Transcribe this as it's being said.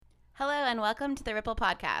and welcome to the Ripple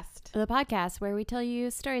Podcast. The podcast where we tell you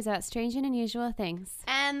stories about strange and unusual things.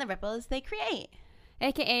 And the ripples they create.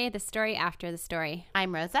 AKA the story after the story.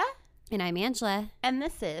 I'm Rosa. And I'm Angela. And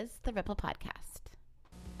this is the Ripple Podcast.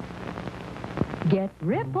 Get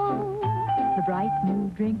Ripple, the bright new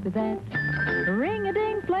drink with that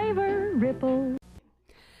ring-a-ding flavor, Ripple.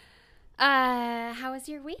 How was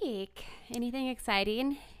your week? Anything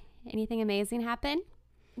exciting? Anything amazing happen?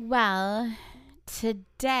 Well,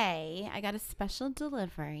 today I got a special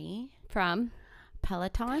delivery From?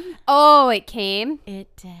 Peloton. Oh, it came?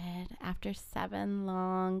 It did after 7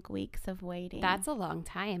 long weeks of waiting. That's a long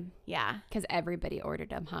time. Yeah. Because everybody ordered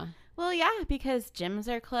them, huh? Well, yeah, because gyms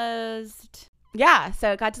are closed. Yeah,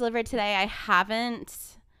 so it got delivered today. I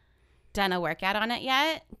haven't done a workout on it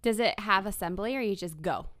yet. Does it have assembly or you just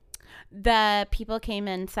go? The people came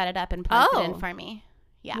and set it up and plugged it in for me.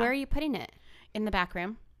 Yeah. Where are you putting it? In the back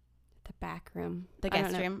room. The back room. The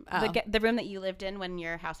guest room. Oh. The room that you lived in when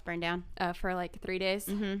your house burned down. For like 3 days?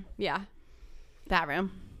 Mm-hmm. Yeah. That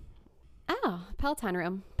room. Oh, Peloton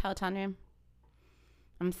room. Peloton room.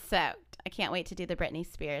 I'm soaked. I can't wait to do the Britney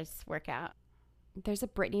Spears workout. There's a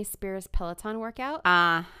Britney Spears Peloton workout?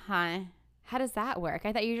 Uh-huh. How does that work?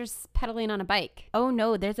 I thought you were just pedaling on a bike. Oh,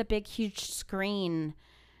 no. There's a big, huge screen.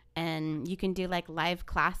 And you can do like live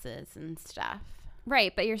classes and stuff.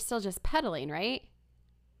 Right, but you're still just pedaling, right?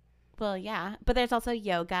 Well, yeah. But there's also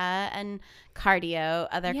yoga and cardio,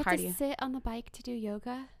 other you cardio. have to sit on the bike to do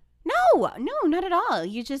yoga? No, not at all.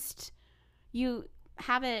 You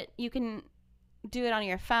have it, you can do it on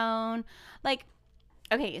your phone. Like,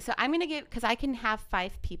 okay, so I'm going to give, because I can have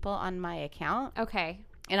 5 people on my account. Okay.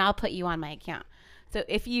 And I'll put you on my account. So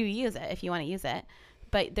if you use it, if you want to use it.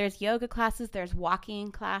 But there's yoga classes, there's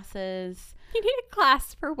walking classes. You need a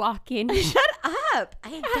class for walking. Shut up.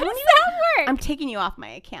 How does that work? I'm taking you off my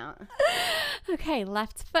account. Okay,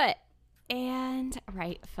 left foot and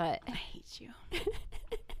right foot. I hate you.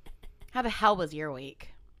 How the hell was your week?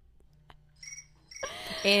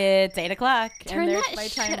 It's 8 o'clock. Turn and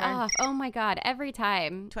that shit off. Oh my God, every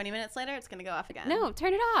time. 20 minutes later, it's going to go off again. No,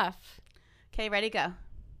 turn it off. Okay, ready, go.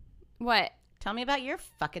 What? Tell me about your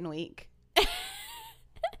fucking week.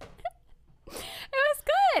 It was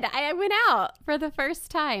good. I went out for the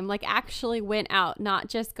first time, like actually went out, not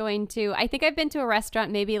just going to, I think I've been to a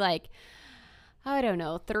restaurant maybe like, I don't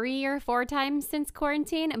know, 3 or 4 times since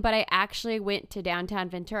quarantine, but I actually went to downtown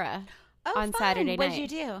Ventura on fun. Saturday night. What'd you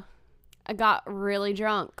do? I got really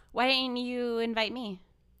drunk. Why didn't you invite me?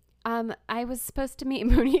 I was supposed to meet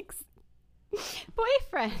Monique's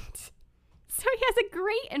boyfriend. So he has a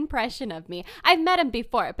great impression of me. I've met him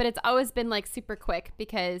before, but it's always been like super quick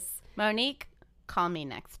because Monique, call me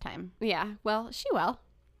next time. yeah, well, she will.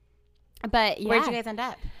 But yeah. Where'd you guys end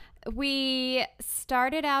up? We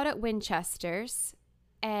started out at Winchester's,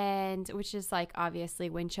 and which is like obviously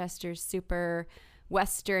Winchester's super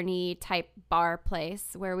westerny type bar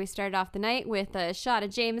place where we started off the night with a shot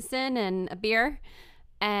of Jameson and a beer.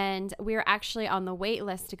 And we were actually on the wait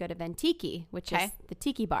list to go to Ventiki, which is the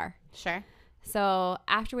tiki bar. Sure. So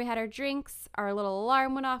after we had our drinks, our little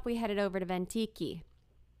alarm went off, we headed over to Ventiki.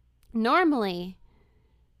 Normally,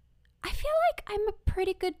 I feel like I'm a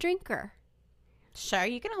pretty good drinker. Sure,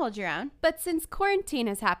 you can hold your own. But since quarantine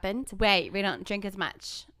has happened, Wait, we don't drink as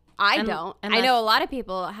much. I don't. I know a lot of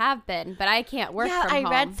people have been, but I can't work from home. I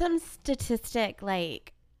read some statistic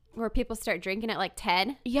like where people start drinking at like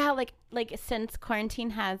 10. Yeah, like since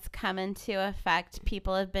quarantine has come into effect,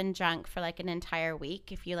 people have been drunk for like an entire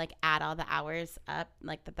week. If you like add all the hours up,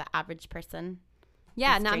 like the average person.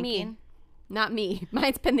 Yeah, is not drinking. me. Not me.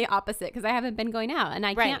 Mine's been the opposite because I haven't been going out and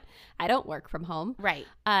I can't. I don't work from home. Right.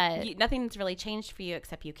 Nothing's really changed for you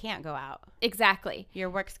except you can't go out. Exactly. Your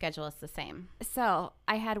work schedule is the same. So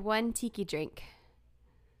I had one tiki drink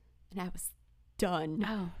and I was done.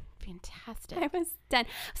 Oh, fantastic. I was done.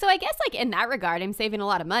 So I guess like in that regard, I'm saving a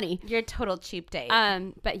lot of money. You're a total cheap date.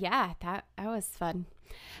 But yeah, that was fun.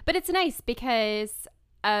 But it's nice because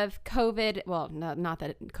of COVID. Well, not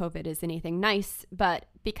that COVID is anything nice, but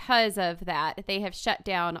because of that, they have shut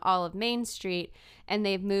down all of Main Street and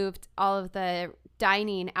they've moved all of the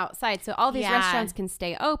dining outside. So all these restaurants can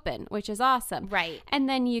stay open, which is awesome. Right. And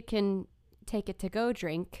then you can take a to-go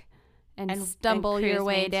drink and stumble cruise your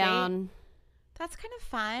way Main Street. down. That's kind of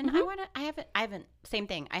fun. Mm-hmm. I haven't, same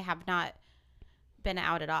thing. I have not been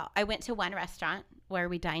out at all. I went to one restaurant where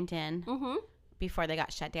we dined in before they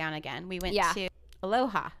got shut down again. We went to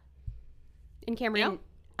Aloha. In Camarillo?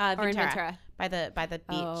 Ventura, or in Ventura? By the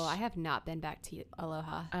beach. Oh, I have not been back to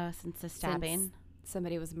Aloha. Oh, since the stabbing. Since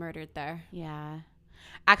somebody was murdered there. Yeah.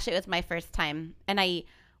 Actually, it was my first time. And I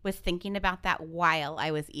was thinking about that while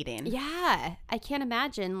I was eating. Yeah. I can't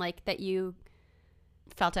imagine like that you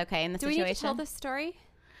Felt okay in the Do situation. we need to tell this story?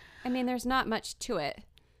 I mean, there's not much to it.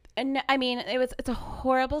 And I mean, it's a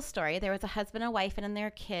horrible story. There was a husband and wife and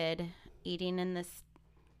their kid eating in this.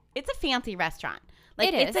 It's a fancy restaurant.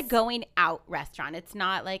 Like it's a going out restaurant. It's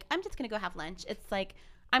not like I'm just gonna go have lunch. It's like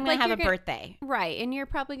I'm gonna have a birthday. Right, and you're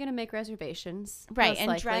probably gonna make reservations. Right,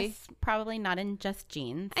 and dress probably not in just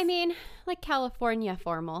jeans. I mean, like California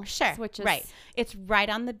formal. Sure, which is right. It's right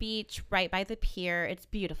on the beach, right by the pier. It's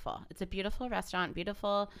beautiful. It's a beautiful restaurant,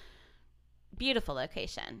 beautiful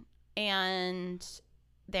location. And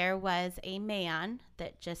there was a man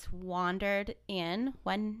that just wandered in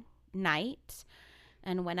one night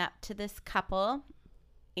and went up to this couple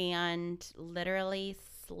and literally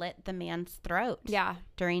slit the man's throat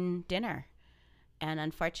during dinner. And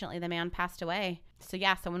unfortunately, the man passed away. So,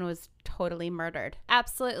 yeah, someone was totally murdered.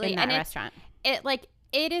 Absolutely. In that restaurant.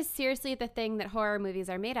 It is seriously the thing that horror movies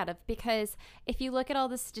are made out of, because if you look at all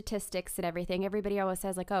the statistics and everything, everybody always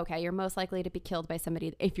says like, oh, okay, you're most likely to be killed by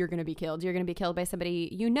somebody. If you're going to be killed, you're going to be killed by somebody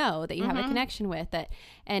that you have a connection with.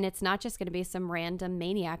 And it's not just going to be some random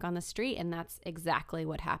maniac on the street. And that's exactly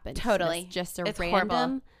what happened. Totally. It's just a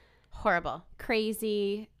random, horrible,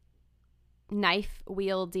 crazy, knife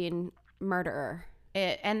wielding murderer.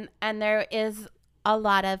 And there is a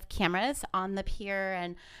lot of cameras on the pier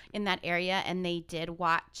and in that area, and they did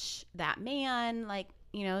watch that man. Like,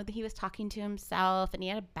 you know, he was talking to himself and he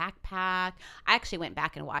had a backpack. I actually went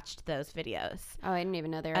back and watched those videos. Oh, I didn't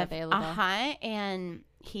even know they were available. And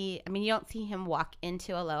you don't see him walk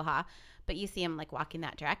into Aloha, but you see him like walking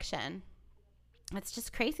that direction. It's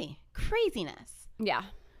just craziness. Yeah.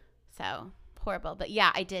 So horrible. But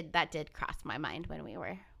yeah, that did cross my mind when we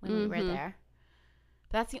were there.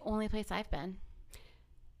 But that's the only place I've been.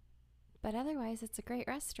 But otherwise, it's a great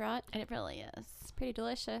restaurant. And it really is. It's pretty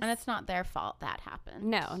delicious. And it's not their fault that happened.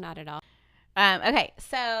 No, not at all. Okay,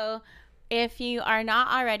 so if you are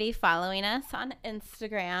not already following us on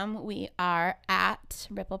Instagram, we are at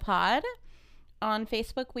RipplePod. On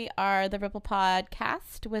Facebook, we are the Ripple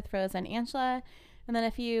Podcast with Rose and Angela. And then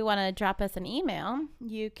if you want to drop us an email,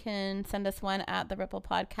 you can send us one at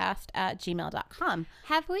theripplepodcast@gmail.com.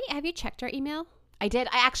 Have you checked our email? I did.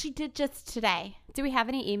 I actually did just today. Do we have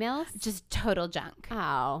any emails? Just total junk.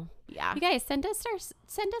 Oh, yeah. You guys send us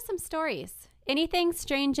some stories. Anything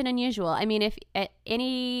strange and unusual. I mean, if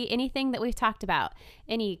anything that we've talked about,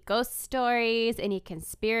 any ghost stories, any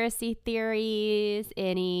conspiracy theories,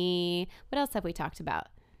 what else have we talked about?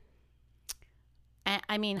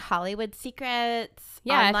 I mean, Hollywood secrets,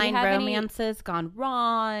 yeah, online romances gone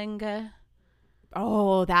wrong.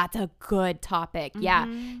 Oh, that's a good topic. Mm-hmm. Yeah.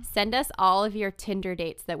 Send us all of your Tinder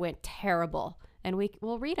dates that went terrible, and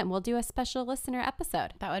we'll read them. We'll do a special listener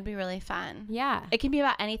episode. That would be really fun. Yeah. It can be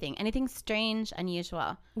about anything strange,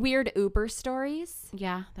 unusual. Weird Uber stories.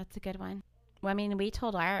 Yeah, that's a good one. Well, I mean, we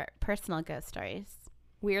told our personal ghost stories.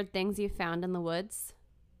 Weird things you found in the woods.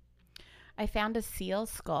 I found a seal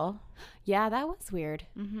skull. Yeah, that was weird.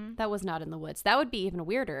 Mm-hmm. That was not in the woods. That would be even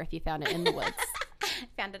weirder if you found it in the woods.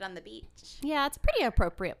 Found it on the beach. Yeah, it's a pretty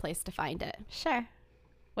appropriate place to find it. Sure.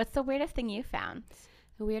 What's the weirdest thing you found?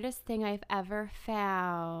 The weirdest thing I've ever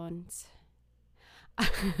found.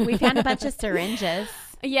 We found a bunch of syringes.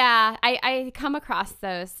 Yeah, I come across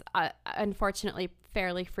those, unfortunately,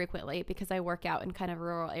 fairly frequently because I work out in kind of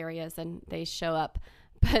rural areas and they show up.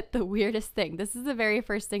 But the weirdest thing, this is the very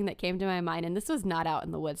first thing that came to my mind, and this was not out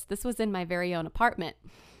in the woods. This was in my very own apartment.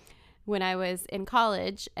 When I was in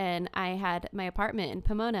college and I had my apartment in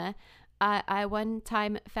Pomona, I one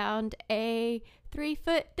time found a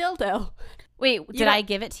 3-foot dildo. Wait, did I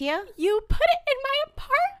give it to you? You put it in my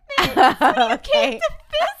apartment. You came to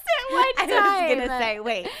visit one time. I was going to say,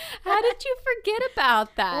 wait. How did you forget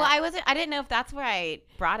about that? Well, I didn't know if that's where I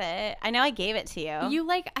brought it. I know I gave it to you. You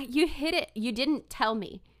hid it. You didn't tell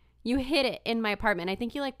me. You hid it in my apartment. I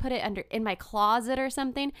think you put it in my closet or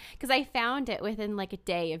something because I found it within a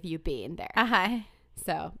day of you being there. Uh-huh.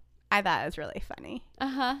 So I thought it was really funny.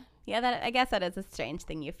 Uh-huh. Yeah, I guess that is a strange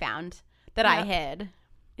thing you found that I hid.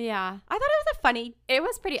 Yeah. I thought it was a funny It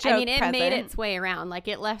was pretty. joke I mean, it present. made its way around.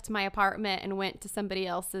 It left my apartment and went to somebody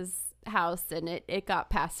else's house, and it got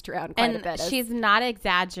passed around quite a bit. She's not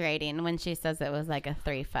exaggerating when she says it was like a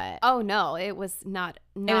 3-foot. Oh no, it was not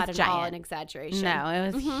at all an exaggeration. No,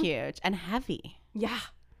 it was huge and heavy. Yeah.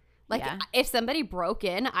 If somebody broke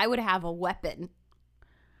in, I would have a weapon.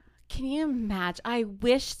 Can you imagine? I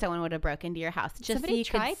wish someone would have broken into your house just Somebody so you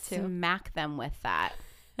tried could to. smack them with that.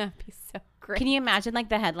 That'd be so great. Can you imagine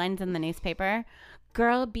the headlines in the newspaper?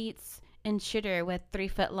 Girl beats intruder with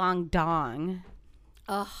 3-foot long dong.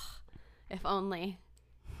 Ugh, if only.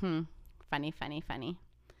 Funny, funny, funny.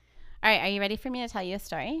 All right, are you ready for me to tell you a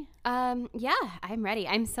story? Yeah, I'm ready.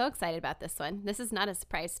 I'm so excited about this one. This is not a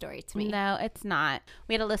surprise story to me. No, it's not.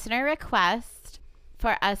 We had a listener request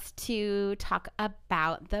for us to talk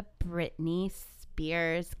about the Britney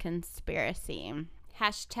Spears conspiracy.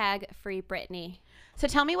 Hashtag free Britney. So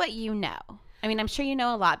tell me what you know. I mean, I'm sure you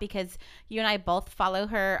know a lot because you and I both follow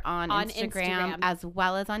her on Instagram as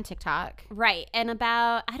well as on TikTok. Right. And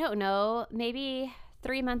about, I don't know, maybe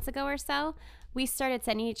 3 months ago or so, we started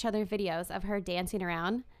sending each other videos of her dancing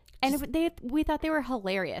around. And we thought they were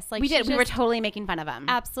hilarious. Like we did. We were totally making fun of them.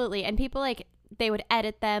 Absolutely. And people they would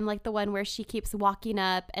edit them, like the one where she keeps walking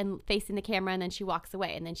up and facing the camera and then she walks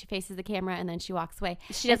away. And then she faces the camera and then she walks away.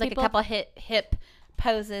 She does like a couple hip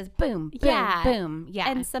poses. Boom, boom, boom. Yeah.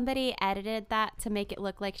 And somebody edited that to make it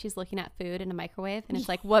look like she's looking at food in a microwave. And it's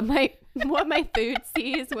like what my food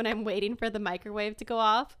sees when I'm waiting for the microwave to go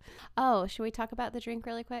off. Oh, should we talk about the drink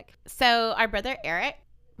really quick? So our brother Eric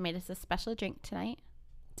made us a special drink tonight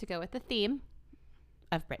to go with the theme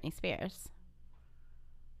of Britney Spears.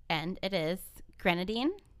 And it is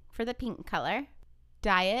grenadine for the pink color,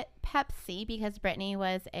 Diet Pepsi because Britney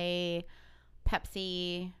was a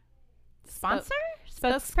Pepsi sponsor?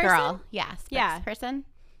 Spokesperson? Yeah, spokesperson.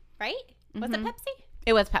 Right? Was it Pepsi?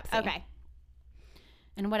 It was Pepsi. Okay.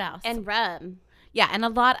 And what else? And rum. Yeah, and a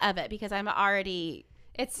lot of it because I'm already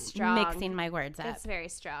it's strong. Mixing my words up. It's very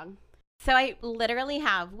strong. So I literally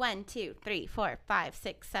have 1, 2, 3, 4, 5,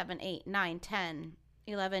 6, 7, 8, 9, 10,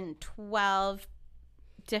 11, 12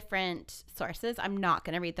 different sources. I'm not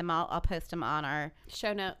going to read them all. I'll post them on our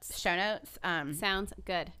show notes. Sounds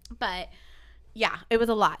good. But yeah, it was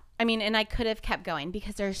a lot. I mean, and I could have kept going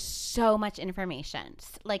because there's so much information,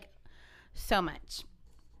 like so much.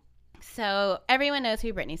 So everyone knows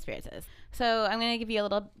who Britney Spears is. So I'm going to give you a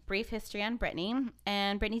little brief history on Britney.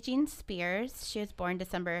 And Britney Jean Spears, she was born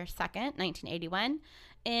December 2nd, 1981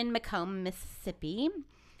 in Macomb, Mississippi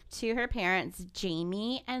to her parents,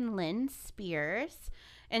 Jamie and Lynn Spears.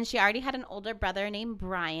 And she already had an older brother named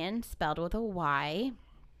Brian, spelled with a Y.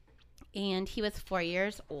 And he was 4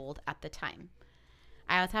 years old at the time.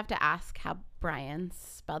 I always have to ask how Brian's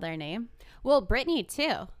spell their name. Well, Britney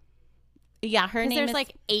too. Yeah, her name there's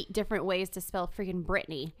like 8 different ways to spell freaking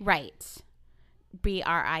Britney. Right.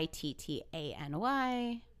 Brittany.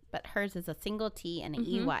 But hers is a single T and an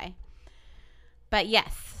EY. But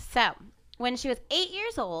yes, so when she was 8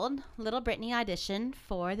 years old, little Britney auditioned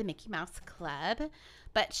for the Mickey Mouse Club,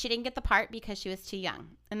 but she didn't get the part because she was too young.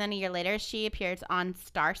 And then a year later, she appears on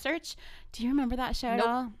Star Search. Do you remember that show at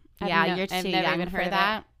all? Yeah, you're too young for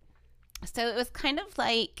that. So it was kind of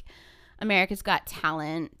like America's Got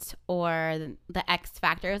Talent or the X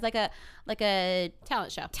Factor. It was like a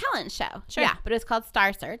talent show. Sure. Yeah, but it was called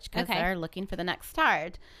Star Search because they're looking for the next star.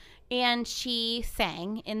 And she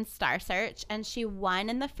sang in Star Search, and she won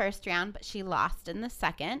in the first round, but she lost in the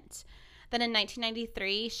second. Then in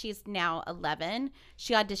 1993, she's now 11.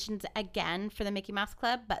 She auditions again for the Mickey Mouse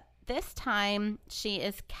Club, but this time she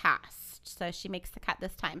is cast. So she makes the cut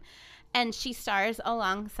this time. And she stars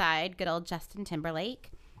alongside good old Justin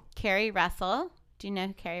Timberlake, Carrie Russell. Do you know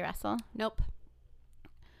who Carrie Russell? Nope.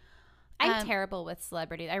 I'm terrible with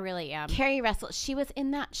celebrities. I really am. Carrie Russell. She was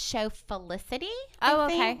in that show Felicity. Oh, I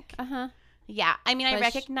okay. think. Yeah. I mean, I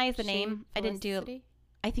recognize the name. Felicity?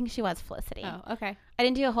 I think she was Felicity. Oh, okay. I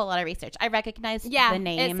didn't do a whole lot of research. I recognized the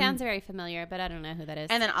name. It sounds very familiar, but I don't know who that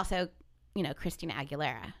is. And then also, Christina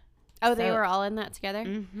Aguilera. Oh, they were all in that together?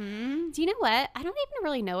 Mm-hmm. Do you know what? I don't even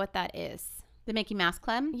really know what that is. The Mickey Mouse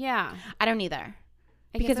Club? Yeah. I don't either.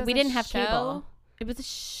 Because we didn't have cable. It was a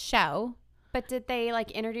show. But did they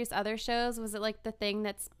introduce other shows? Was it the thing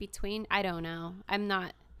that's between? I don't know. I'm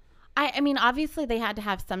not. I mean, obviously they had to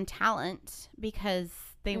have some talent because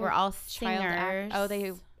they were all singers.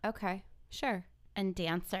 Okay. Sure. And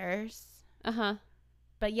dancers. Uh-huh.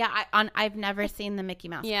 But yeah, I've never seen the Mickey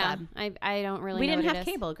Mouse Club. I don't really know. We didn't what have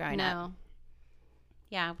cable growing up. No.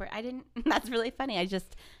 Yeah, I didn't. That's really funny. I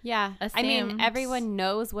just assumed. I mean, everyone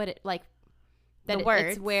knows what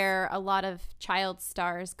it's where a lot of child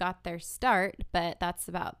stars got their start, but that's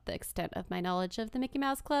about the extent of my knowledge of the Mickey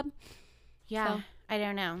Mouse Club. Yeah, so, I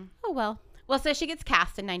don't know. Oh, well. Well, so she gets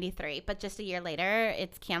cast in 93, but just a year later,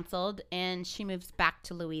 it's canceled, and she moves back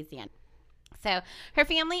to Louisiana. So her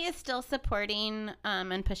family is still supporting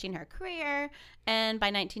and pushing her career, and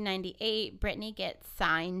by 1998, Britney gets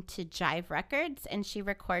signed to Jive Records, and she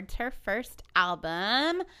records her first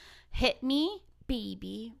album, Hit Me,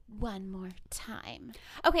 Baby, One More Time.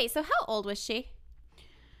 Okay, so how old was she?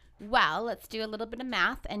 Well, let's do a little bit of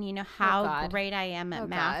math, and you know how great I am at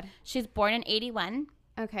math. God. She's born in 81.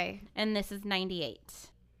 Okay. And this is 98.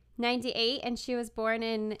 98, and she was born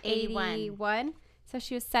in 81. So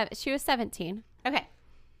she was 17. Okay.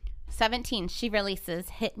 17, she releases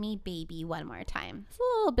Hit Me Baby One More Time. It's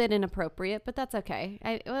a little bit inappropriate, but that's okay.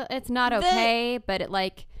 It's not okay, but it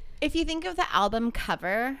like... If you think of the album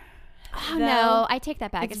cover... Oh, no. I take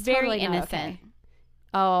that back. It's very totally not innocent. okay.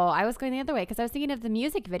 Oh, I was going the other way because I was thinking of the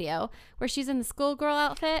music video where she's in the schoolgirl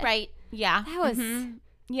outfit. Right. Yeah. That was...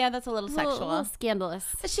 Yeah, that's a little sexual. A little scandalous.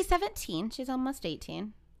 But she's 17. She's almost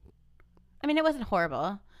 18. I mean, it wasn't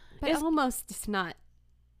horrible. But almost just not...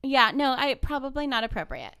 Yeah, no, probably not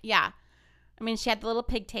appropriate. Yeah. I mean, she had the little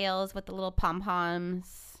pigtails with the little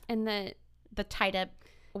pom-poms. And the tied-up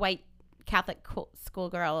white Catholic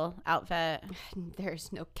schoolgirl outfit.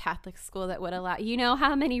 There's no Catholic school that would allow... You know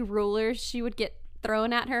how many rulers she would get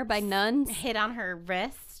thrown at her by nuns? Hit on her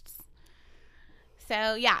wrists.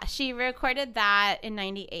 So, yeah, she recorded that in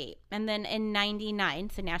 98. And then in 99,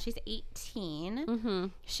 so now she's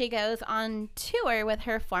 18, she goes on tour with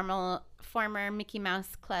her former Mickey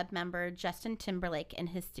Mouse Club member Justin Timberlake and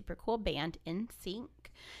his super cool band NSYNC.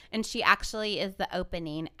 And she actually is the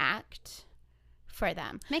opening act for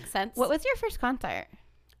them. Makes sense. What was your first concert?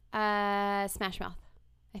 Smash Mouth,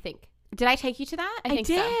 I think. Did I take you to that? I think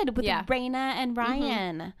so. did, with Yeah. Raina and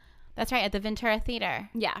Ryan. That's right, at the Ventura Theater.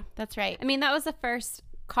 Yeah. That's right. I mean, that was the first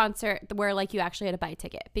concert where like you actually had to buy a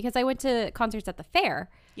ticket because I went to concerts at the fair.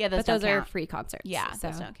 Yeah, but those don't are count. free concerts. Yeah, so.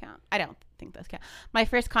 those don't count. I don't think those count. My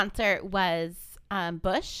first concert was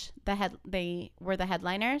Bush. They were the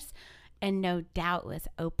headliners, and No Doubt was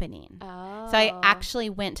opening. Oh. So I actually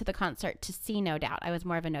went to the concert to see No Doubt. I was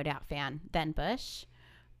more of a No Doubt fan than Bush.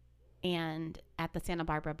 And at the Santa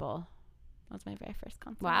Barbara Bowl. That was my very first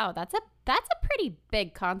concert. Wow, that's a pretty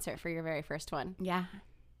big concert for your very first one. Yeah.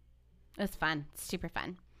 It was fun. Super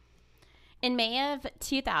fun. In May of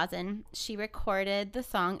 2000, she recorded the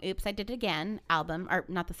song Oops, I Did It Again album, or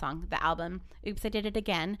not the song, the album Oops, I Did It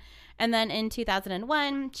Again. And then in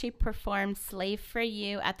 2001, she performed Slave for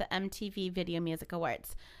You at the MTV Video Music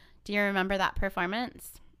Awards. Do you remember that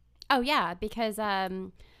performance? Oh, yeah, because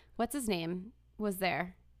what's his name was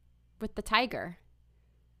there with the tiger.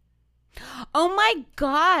 Oh my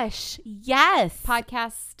gosh. Yes.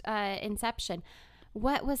 Podcast Inception.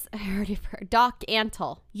 What was I already heard? Doc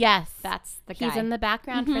Antle. Yes. That's the guy. He's in the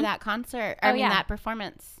background for that concert. That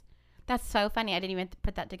performance. That's so funny. I didn't even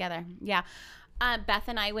put that together. Yeah. Beth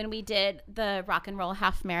and I, when we did the rock and roll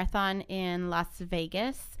half marathon in Las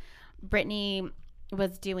Vegas, Britney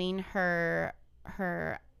was doing her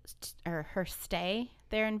stay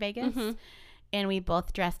there in Vegas, and we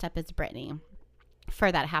both dressed up as Britney for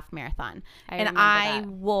that half marathon. I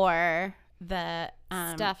wore the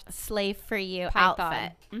stuffed Slave for You python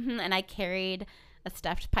outfit. And I carried a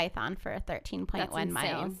stuffed python for 13.1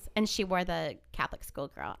 miles. And she wore the Catholic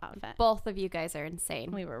schoolgirl outfit. Both of you guys are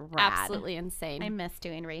insane. We were rad. Absolutely insane. I miss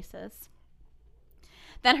doing races.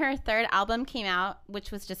 Then her third album came out, which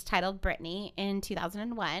was just titled Britney, in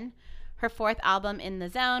 2001. Her fourth album, In the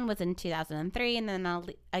Zone, was in 2003. And then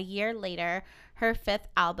a year later, her fifth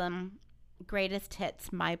album, Greatest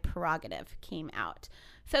Hits, My Prerogative, came out.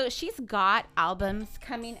 So she's got albums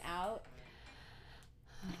coming out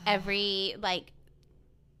every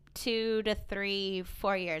 2 to 3,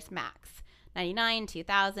 4 years max. 99,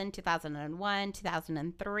 2000, 2001,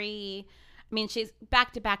 2003. I mean, she's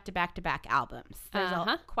back to back to back to back albums. There's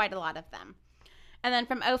quite a lot of them. And then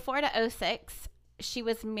from 04 to 06, she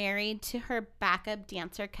was married to her backup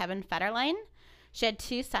dancer, Kevin Federline. She had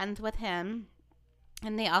 2 sons with him.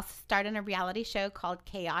 And they also starred in a reality show called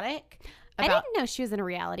Chaotic. I didn't know she was in a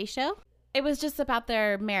reality show. It was just about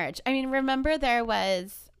their marriage. I mean, remember there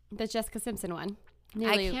was... The Jessica Simpson one.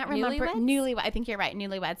 I can't remember. Newlyweds? I think you're right.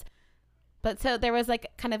 Newlyweds. But so there was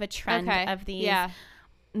kind of a trend of these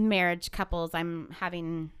marriage couples. I'm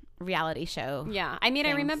having reality show. Yeah. I mean,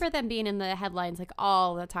 things. I remember them being in the headlines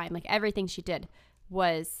all the time. Everything she did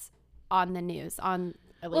was on the news, on...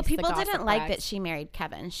 Well, people didn't like that she married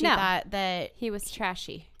Kevin. She thought that he was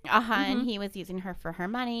trashy. And he was using her for her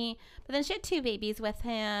money. But then she had 2 babies with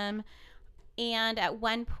him. And at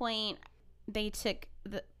one point, they took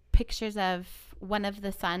the pictures of one of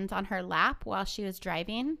the sons on her lap while she was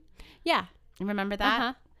driving. Yeah. Remember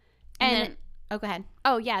that? And then, go ahead.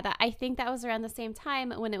 Oh, yeah. I think that was around the same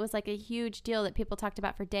time when it was a huge deal that people talked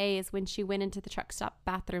about for days when she went into the truck stop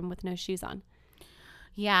bathroom with no shoes on.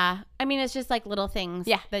 Yeah. I mean, it's just little things.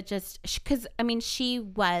 Yeah. That just, because, I mean, she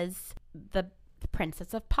was the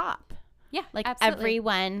princess of pop. Yeah. Absolutely.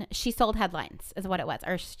 Everyone, she sold headlines is what it was.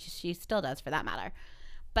 Or she still does for that matter.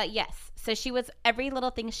 But yes. So she was, every little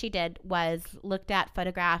thing she did was looked at,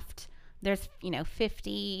 photographed. There's,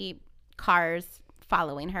 50 cars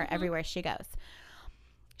following her everywhere she goes.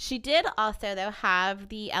 She did also, though, have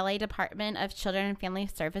the LA Department of Children and Family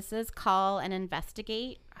Services call and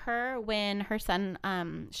investigate her when her son,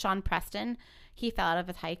 Sean Preston, he fell out of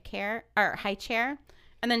his high chair.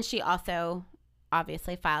 And then she also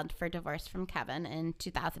obviously filed for divorce from Kevin in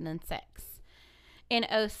 2006. In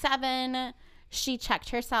 2007, she checked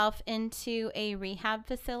herself into a rehab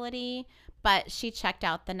facility, but she checked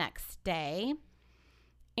out the next day.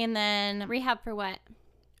 And then Rehab for what?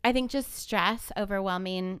 I think just stress,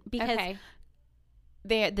 overwhelming, because Okay.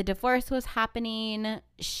 the divorce was happening.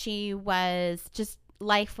 She was just,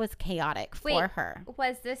 life was chaotic for her.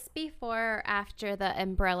 Was this before or after the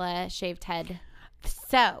umbrella shaved head?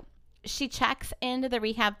 So she checks into the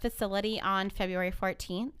rehab facility on February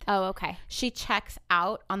 14th. Oh, okay. She checks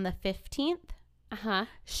out on the 15th. Uh-huh.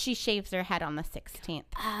 She shaves her head on the 16th.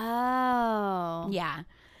 Oh. Yeah.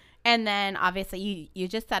 And then obviously you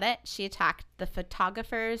just said it. She attacked the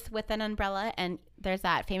photographers with an umbrella, and there's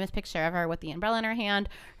that famous picture of her with the umbrella in her hand,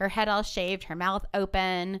 her head all shaved, her mouth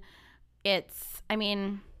open.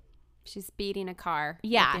 She's beating a car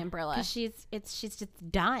with Yeah, the umbrella. 'cause she's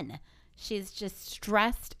just done. She's just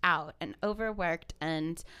stressed out and overworked,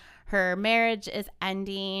 and her marriage is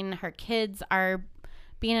ending. Her kids are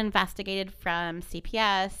being investigated from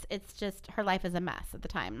CPS. It's just, her life is a mess at the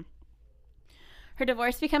time. Her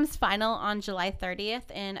divorce becomes final on July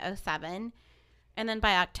 30th in 2007. And then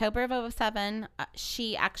by October of 2007,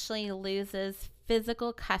 she actually loses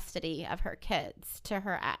physical custody of her kids to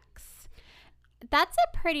her ex. That's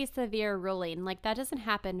a pretty severe ruling. Like, that doesn't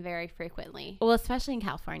happen very frequently. Well, especially in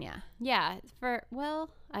California. Yeah.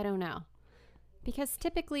 I don't know. Because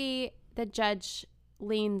typically the judge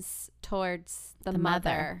leans towards the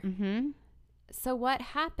mother. Mm-hmm. So what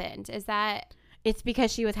happened? Is that... It's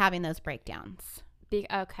because she was having those breakdowns.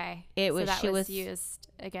 Okay. It was, so that she was was used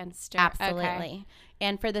against her. Absolutely. Okay.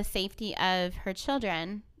 And for the safety of her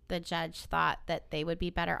children, the judge thought that they would be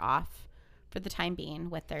better off for the time being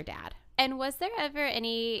with their dad. And was there ever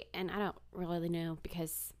any, and I don't really know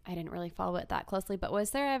because I didn't really follow it that closely, but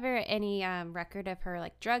was there ever any record of her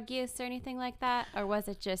like drug use or anything like that? Or was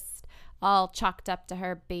it just all chalked up to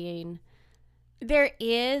her being... There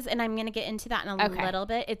is, and I'm going to get into that in a Okay. little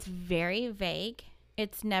bit. It's very vague.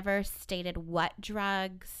 It's never stated what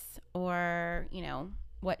drugs or,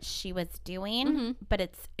 what she was doing. Mm-hmm. But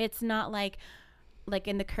it's not like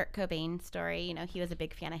in the Kurt Cobain story, he was a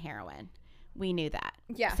big fan of heroin. We knew that.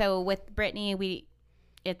 Yeah. So with Britney,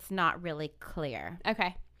 it's not really clear.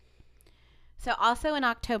 Okay. So also in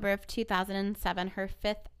October of 2007, her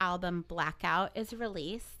fifth album, Blackout, is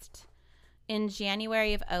released. In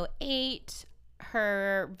January of 2008,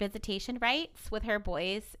 her visitation rights with her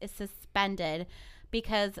boys is suspended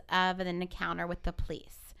because of an encounter with the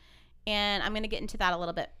police. And I'm going to get into that a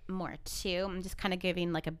little bit more too. I'm just kind of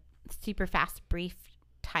giving like a super fast, brief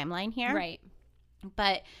timeline here. Right.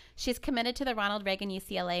 But she's committed to the Ronald Reagan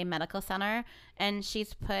UCLA Medical Center, and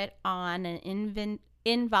she's put on an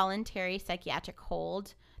involuntary psychiatric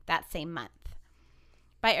hold that same month.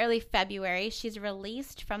 By early February, she's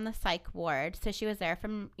released from the psych ward. So she was there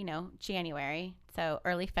from, January, so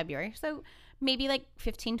early February. So maybe like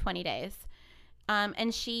 15, 20 days.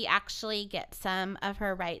 And she actually gets some of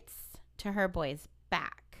her rights to her boys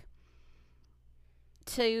back.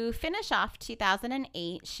 To finish off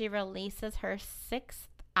 2008, she releases her sixth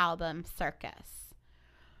album, Circus.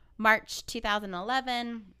 March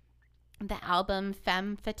 2011, the album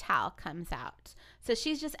Femme Fatale comes out. So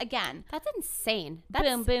she's just, again, That's insane. That's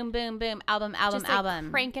boom, boom, boom, boom, album, just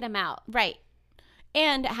like cranking them out. Right.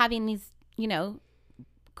 And having these,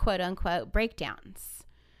 quote unquote breakdowns.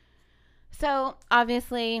 So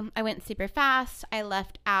obviously I went super fast. I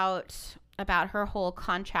left out about her whole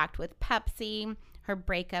contract with Pepsi, her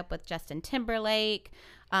breakup with Justin Timberlake,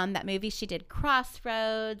 that movie she did,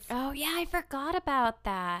 Crossroads, Oh, yeah. I forgot about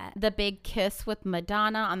that. the big kiss with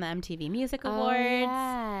Madonna on the MTV Music Oh, Awards.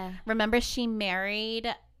 yeah. Remember she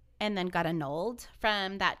married and then got annulled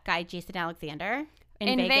from that guy, Jason Alexander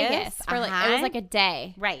in Vegas. For like, it was like a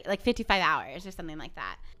day. Right, like 55 hours or something like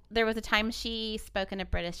that. There was a time she spoke in a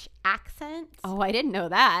British accent. Oh, I didn't know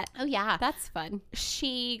that. Oh, yeah. That's fun.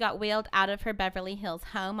 She got wheeled out of her Beverly Hills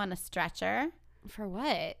home on a stretcher. For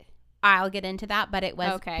what? I'll get into that, but it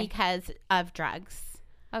was Okay. because of drugs,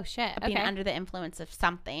 Oh, shit. being Okay. under the influence of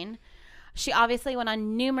something. She obviously went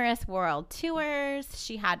on numerous world tours.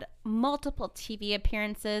 She had multiple TV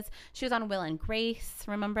appearances. She was on Will and Grace.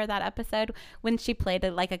 Remember that episode when she played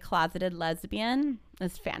like a closeted lesbian? It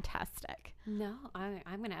was fantastic. No,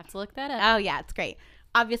 I'm going to have to look that up. Oh, yeah, it's great.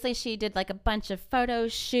 Obviously, she did like a bunch of photo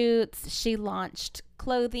shoots. She launched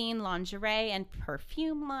clothing, lingerie, and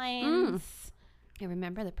perfume lines. I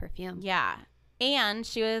remember the perfume. Yeah. And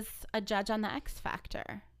she was a judge on the X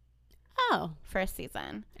Factor Oh, first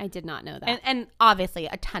season. I did not know that. And obviously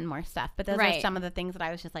a ton more stuff. But those are Right. some of the things that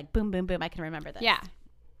I was just like, boom, boom, boom. I can remember this. Yeah.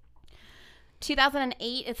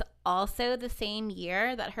 2008 is also the same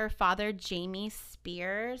year that her father, Jamie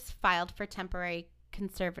Spears, filed for temporary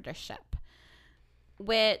conservatorship,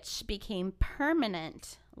 which became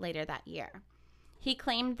permanent later that year. He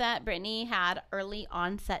claimed that Britney had early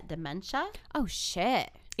onset dementia, Oh,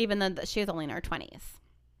 shit. even though she was only in her 20s.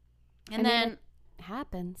 And I mean, then, it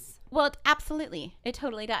happens. well, absolutely. It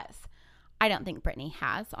totally does. I don't think Britney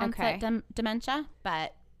has onset dementia,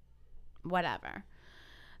 but whatever.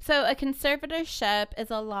 So a conservatorship is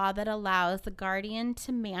a law that allows the guardian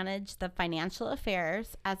to manage the financial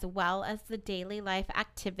affairs as well as the daily life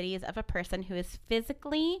activities of a person who is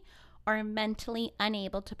physically or mentally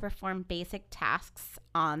unable to perform basic tasks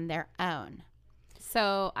on their own.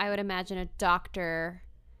 So I would imagine a doctor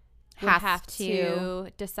would Has have to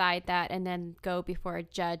decide that and then go before a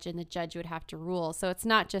judge, and the judge would have to rule. So it's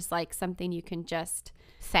not just like something you can just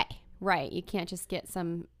say. right. You can't just get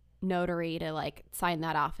some notary to like sign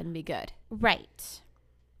that off and be good. Right.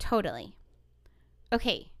 Totally.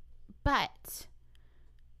 Okay. But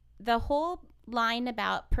the whole line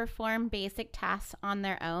about perform basic tasks on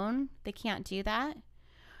their own, they can't do that.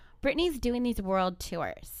 Britney's doing these world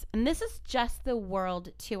tours, and this is just the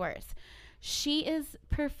world tours. She is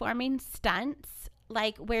performing stunts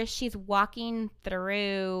like where she's walking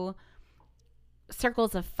through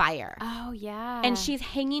circles of fire. Oh, yeah. And she's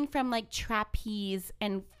hanging from like trapeze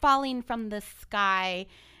and falling from the sky.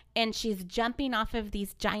 And she's jumping off of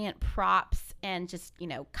these giant props and just,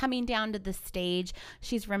 coming down to the stage.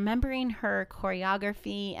 She's remembering her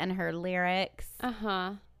choreography and her lyrics.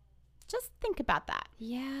 Uh-huh. Just think about that.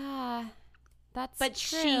 Yeah. That's But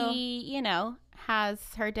true. she, has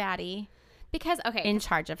her daddy because, okay. in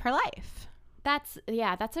charge of her life. That's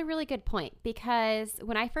a really good point, because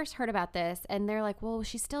when I first heard about this and they're like, well,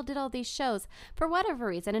 she still did all these shows for whatever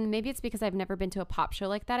reason, and maybe it's because I've never been to a pop show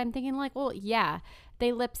like that, I'm thinking like, well, yeah,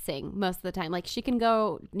 they lip sing most of the time. Like she can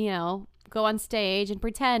go on stage and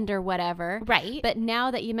pretend or whatever. Right. But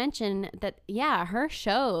now that you mention that, yeah, her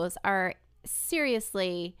shows are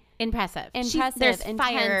seriously Impressive. Impressive, There's intense.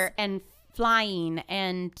 fire and flying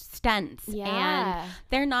and stunts. Yeah. And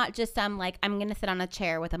they're not just I'm going to sit on a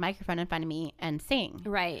chair with a microphone in front of me and sing.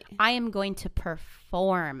 right. I am going to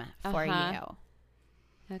perform for Uh-huh.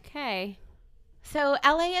 you. Okay. So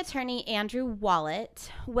LA attorney Andrew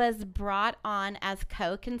Wallet was brought on as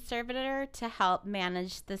co-conservator to help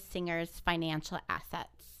manage the singer's financial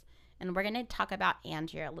assets. And we're going to talk about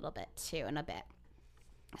Andrew a little bit too in a bit.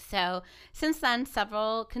 So since then,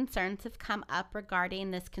 several concerns have come up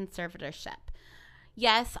regarding this conservatorship.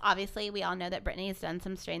 Yes, obviously, we all know that Britney has done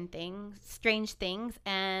some strange things,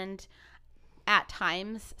 and at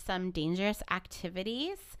times some dangerous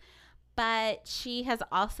activities. But she has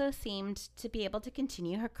also seemed to be able to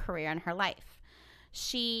continue her career and her life.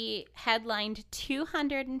 She headlined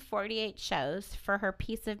 248 shows for her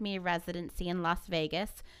Piece of Me residency in Las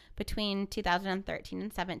Vegas between 2013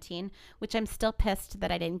 and 17, which I'm still pissed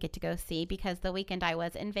that I didn't get to go see, because the weekend I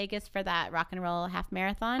was in Vegas for that rock and roll half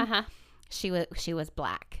marathon, Uh-huh. she was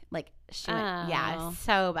black. Like she went, Oh. yeah,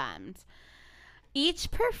 so bummed.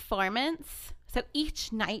 Each performance, so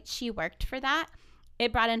each night she worked for that,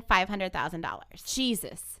 it brought in $500,000.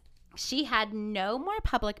 Jesus. She had no more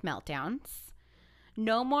public meltdowns,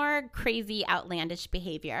 no more crazy outlandish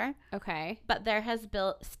behavior, Okay. but there has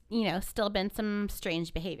still been some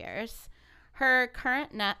strange behaviors. Her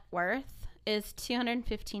current net worth is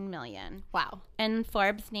 $215 million. Wow. And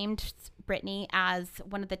Forbes named Britney as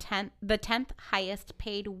one of the 10th highest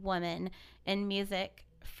paid woman in music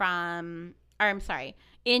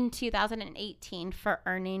in 2018 for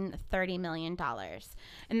earning $30 million.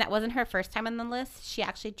 And that wasn't her first time on the list. She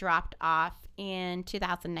actually dropped off in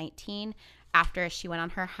 2019 after she went on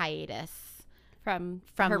her hiatus From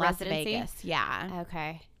from her Las residency? Vegas. Yeah.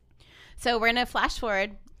 Okay. So we're going to flash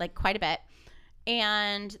forward like quite a bit.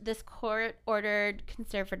 And this court-ordered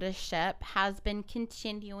conservatorship has been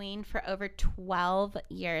continuing for over 12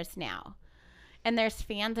 years now. And there's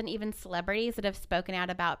fans and even celebrities that have spoken out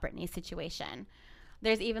about Britney's situation.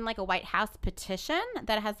 There's even like a White House petition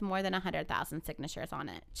that has more than 100,000 signatures on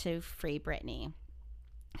it to free Britney.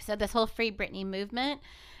 So this whole Free Britney movement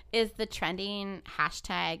is the trending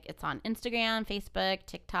hashtag. It's on Instagram, Facebook,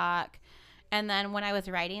 TikTok. And then when I was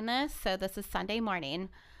writing this, so this is Sunday morning,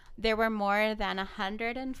 there were more than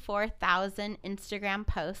 104,000 Instagram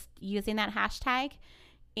posts using that hashtag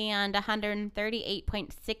and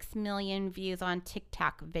 138.6 million views on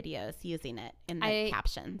TikTok videos using it in the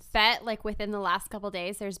captions. Bet like within the last couple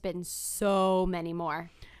days, there's been so many more.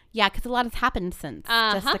 Yeah, because a lot has happened since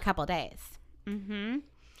just a couple days.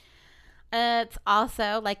 It's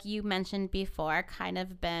also, like you mentioned before, kind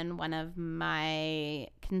of been one of my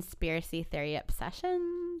conspiracy theory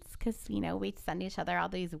obsessions because, you know, we send each other all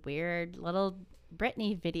these weird little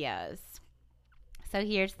Britney videos. So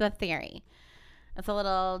here's the theory. It's a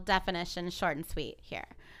little definition, short and sweet here.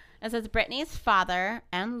 It says Britney's father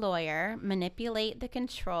and lawyer manipulate the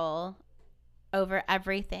control over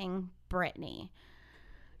everything Britney.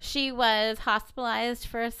 She was hospitalized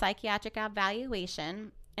for a psychiatric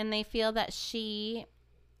evaluation, and they feel that she,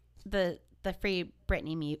 the Free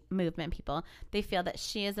Britney movement people, they feel that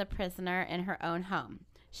she is a prisoner in her own home.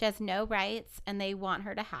 She has no rights, and they want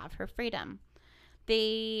her to have her freedom.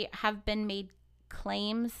 They have been made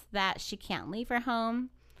claims that she can't leave her home,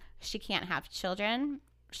 she can't have children,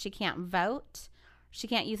 she can't vote, she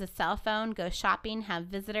can't use a cell phone, go shopping, have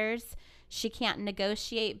visitors, she can't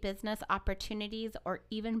negotiate business opportunities or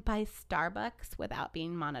even buy Starbucks without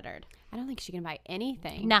being monitored. I don't think she can buy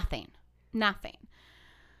anything. Nothing.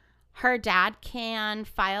 Her dad can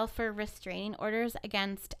file for restraining orders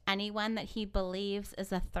against anyone that he believes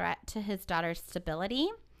is a threat to his daughter's stability.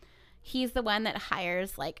 He's the one that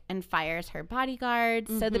hires and fires her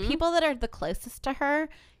bodyguards. So the people that are the closest to her,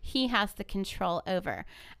 he has the control over.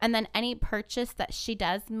 And then any purchase that she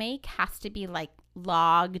does make has to be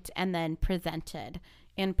logged and then presented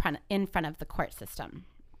in front of the court system.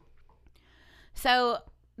 So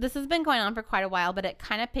this has been going on for quite a while, but it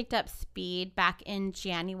kind of picked up speed back in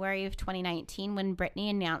January of 2019 when Britney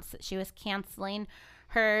announced that she was canceling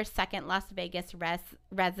her second Las Vegas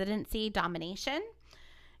residency domination.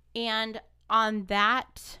 And on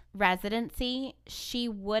that residency, she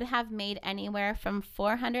would have made anywhere from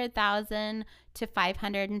 $400,000 to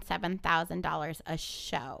 $507,000 a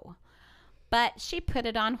show. But she put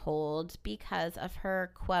it on hold because of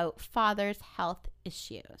her, quote, father's health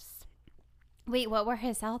issues. Wait, what were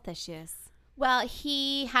his health issues? Well,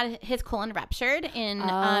 he had his colon ruptured in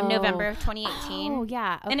November of 2018. Oh,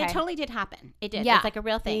 yeah. Okay. And it totally did happen. It did. Yeah. It's a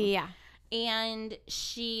real thing. Yeah. And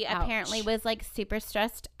she Ouch. apparently was super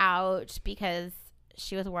stressed out because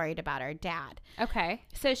she was worried about her dad. Okay.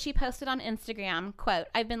 So she posted on Instagram, quote,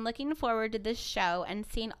 I've been looking forward to this show and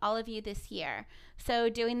seeing all of you this year. So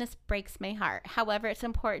doing this breaks my heart. However, it's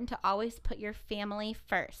important to always put your family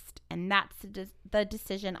first. And that's the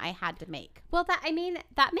decision I had to make. Well,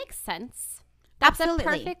 that makes sense. That's Absolutely.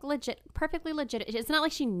 perfectly legit. It's not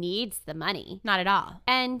like she needs the money. Not at all.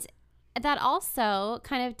 And that also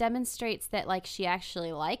kind of demonstrates that she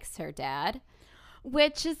actually likes her dad.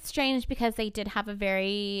 Which is strange because they did have a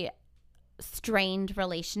very strained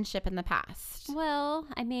relationship in the past. Well,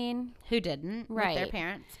 I mean, who didn't right. with their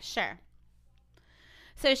parents? Sure.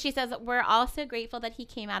 So she says, we're also grateful that he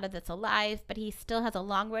came out of this alive, but he still has a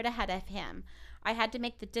long road ahead of him. I had to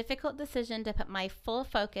make the difficult decision to put my full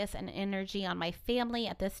focus and energy on my family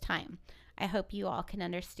at this time. I hope you all can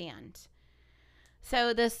understand.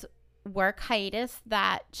 So this work hiatus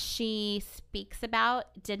that she speaks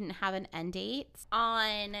about didn't have an end date.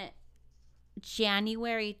 On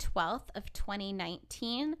January 12th of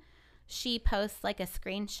 2019, she posts a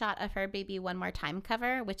screenshot of her Baby One More Time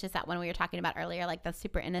cover, which is that one we were talking about earlier, the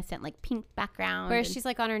super innocent pink background. Where she's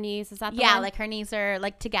on her knees. Is that the one? Yeah, her knees are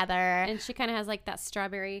together. And she kind of has that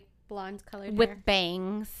strawberry blonde colored with hair.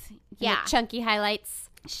 bangs. Yeah. And chunky highlights.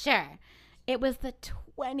 Sure. It was the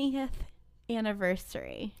 20th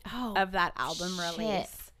anniversary of that album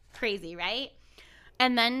release. Crazy, right?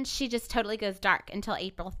 And then she just totally goes dark until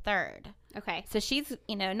April 3rd. Okay. So she's,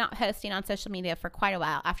 not posting on social media for quite a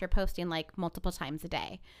while after posting multiple times a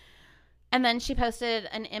day. And then she posted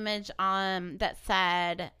an image that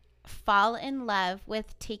said, fall in love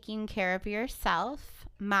with taking care of yourself,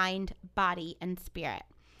 mind, body, and spirit.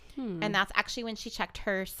 And that's actually when she checked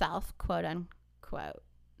herself, quote unquote,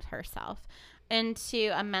 herself,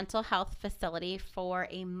 into a mental health facility for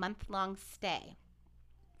a month-long stay.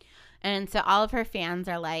 And so all of her fans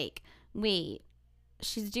are like, wait,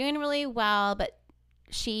 she's doing really well, but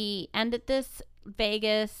she ended this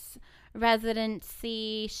Vegas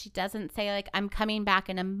residency. She doesn't say I'm coming back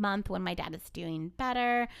in a month when my dad is doing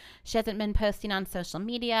better. She hasn't been posting on social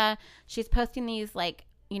media. She's posting these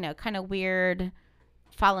kind of weird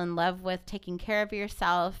fall in love with taking care of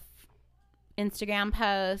yourself Instagram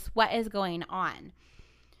posts. What is going on?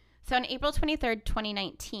 So on April 23rd,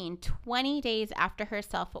 2019, 20 days after her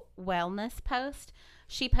self-wellness post,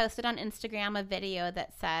 she posted on Instagram a video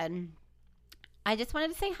that said, I just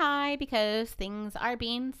wanted to say hi because things are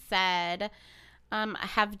being said.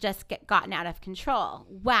 have just gotten out of control.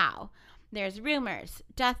 Wow. There's rumors,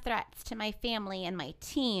 death threats to my family and my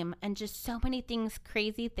team, and just so many things,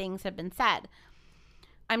 crazy things have been said.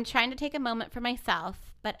 I'm trying to take a moment for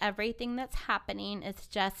myself, but everything that's happening is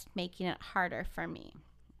just making it harder for me.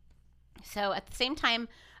 So at the same time,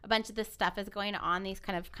 a bunch of this stuff is going on, these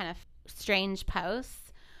kind of strange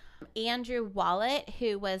posts. Andrew Wallet,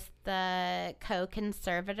 who was the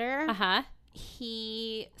co-conservator,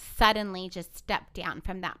 he suddenly just stepped down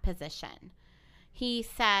from that position. He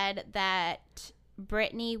said that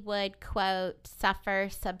Britney would, quote, suffer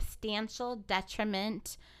substantial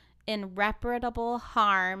detriment, irreparable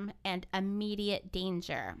harm, and immediate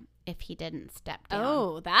danger if he didn't step down.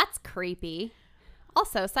 Oh, that's creepy.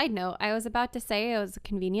 Also, side note, I was about to say it was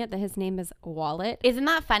convenient that his name is Wallet. Isn't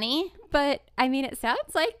that funny? But, I mean, it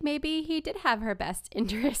sounds like maybe he did have her best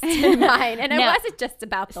interest in mind. And it wasn't just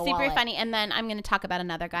about the wallet. Super funny. And then I'm going to talk about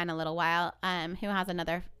another guy in a little while who has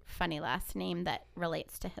another funny last name that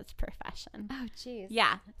relates to his profession. Oh, jeez.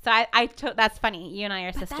 Yeah. So that's funny. You and I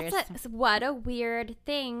are sisters. What a weird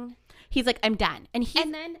thing. He's like, I'm done. And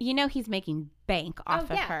then, he's making bank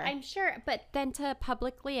off of her. I'm sure. But then to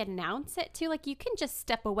publicly announce it too, like you can just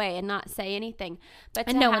step away and not say anything.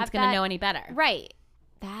 And no one's going to know any better. Right.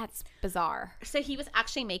 That's bizarre. So he was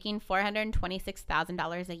actually making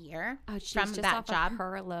 $426,000 a year from that job. Of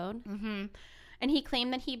her alone. Mm-hmm. And he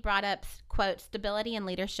claimed that he brought up, quote, stability and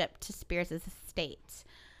leadership to Spears' estate.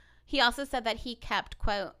 He also said that he kept,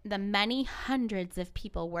 quote, the many hundreds of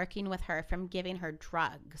people working with her from giving her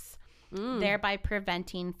drugs, thereby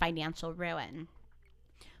preventing financial ruin.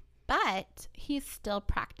 But he's still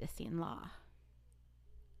practicing law.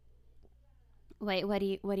 Wait, what do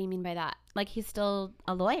you mean by that? Like he's still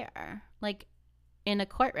a lawyer, like in a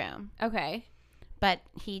courtroom. Okay. But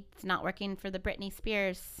he's not working for the Britney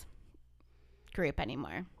Spears group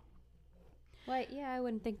anymore. Well, yeah, I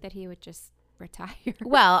wouldn't think that he would just retire.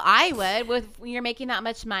 Well, I would when you're making that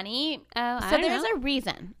much money. Oh, so there's a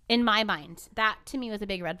reason in my mind. That to me was a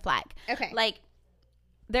big red flag. Okay. Like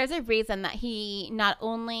there's a reason that he not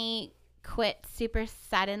only quit super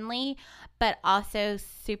suddenly, but also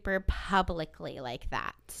super publicly like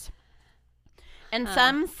that. And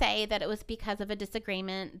some say that it was because of a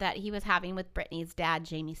disagreement that he was having with Britney's dad,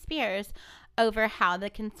 Jamie Spears, over how the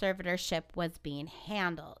conservatorship was being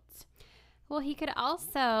handled. Well, he could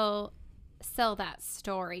also sell that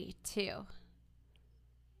story too.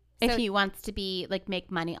 If he wants to be like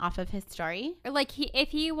make money off of his story, or like if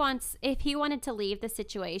he wanted to leave the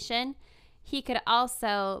situation, he could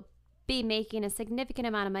also be making a significant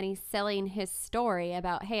amount of money selling his story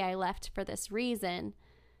about, hey, I left for this reason.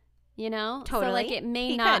 You know? Totally. So like it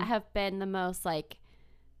may not have been the most like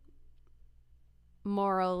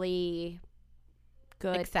morally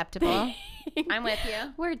good, acceptable. I'm with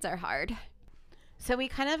you. Words are hard. So we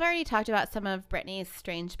kind of already talked about some of Britney's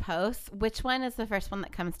strange posts. Which one is the first one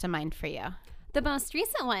that comes to mind for you? The most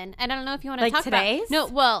recent one. And I don't know if you want to talk today's?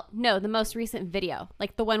 about. No, the most recent video.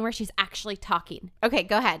 Like the one where she's actually talking. Okay,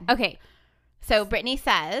 go ahead. Okay. So Britney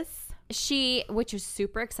says, which was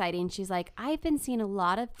super exciting. She's like, I've been seeing a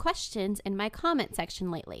lot of questions in my comment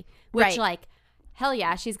section lately. Which like, hell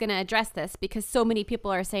yeah, she's going to address this because so many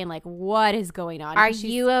people are saying like, what is going on? Are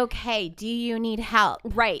you okay? Do you need help?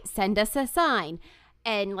 Right. Send us a sign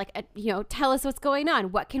and like, tell us what's going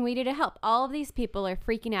on. What can we do to help? All of these people are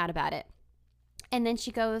freaking out about it. And then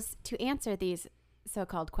she goes to answer these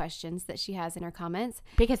so-called questions that she has in her comments.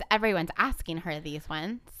 Because everyone's asking her these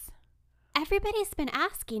ones. Everybody's been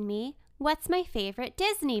asking me, what's my favorite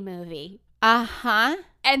Disney movie? Uh-huh.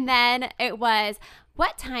 And then it was,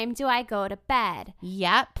 what time do I go to bed?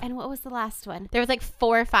 Yep. And what was the last one? There was like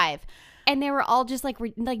 4 or 5. And they were all just like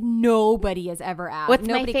nobody has ever asked. What's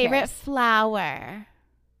Nobody my favorite cares. flower?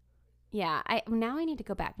 Yeah. Now I need to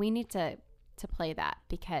go back. We need to play that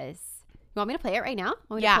because... You want me to play it right now?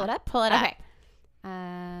 Want me to pull it up? Pull it up. Okay.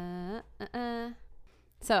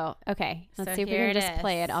 So, okay. Let's see if we can just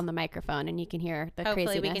play it on the microphone and you can hear the craziness.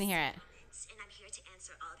 Hopefully we can hear it. And I'm here to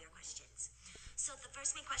answer all of your questions. So the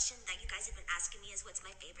first main question that you guys have been asking me is what's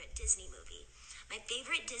my favorite Disney movie? My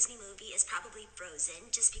favorite Disney movie is probably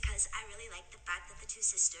Frozen, just because I really like the fact that the two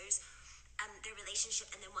sisters, their relationship,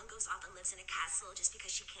 and then one goes off and lives in a castle just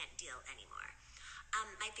because she can't deal anymore.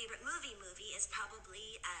 My favorite movie is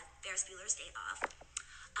probably Ferris Bueller's Day Off.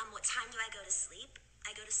 What time do I go to sleep?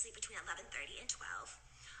 I go to sleep between 11:30 and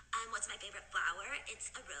 12. What's my favorite flower? It's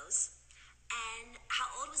a rose. And how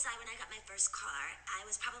old was I when I got my first car? I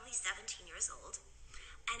was probably 17 years old.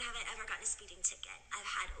 And have I ever gotten a speeding ticket? I've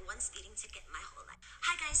had one speeding ticket my whole life.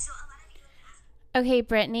 Hi guys, so a lot of you have asked. Okay,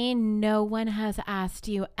 Britney, no one has asked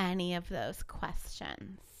you any of those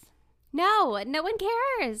questions. No one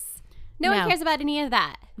cares. No one cares about any of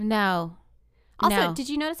that. No. Also, No. did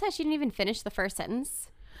you notice how she didn't even finish the first sentence?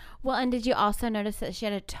 Well, and did you also notice that she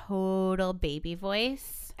had a total baby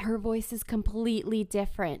voice? Her voice is completely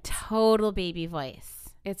different. Total baby voice.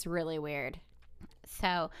 It's really weird.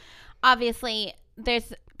 So, obviously,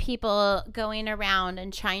 there's people going around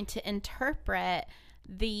and trying to interpret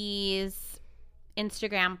these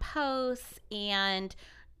Instagram posts and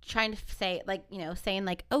trying to say, like, you know, saying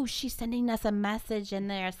like, oh, she's sending us a message in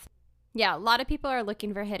there. Yeah, a lot of people are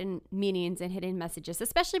looking for hidden meanings and hidden messages,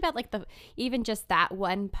 especially about like even just that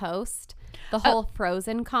one post, the whole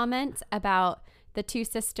Frozen comment about the two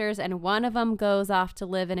sisters, and one of them goes off to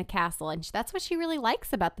live in a castle, and that's what she really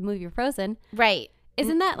likes about the movie Frozen. Right.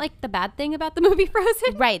 Isn't that like the bad thing about the movie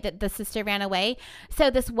Frozen? Right, that the sister ran away. So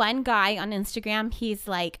this one guy on Instagram, he's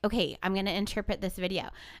like, okay, I'm going to interpret this video.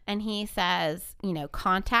 And he says, you know,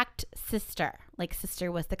 contact sister. Like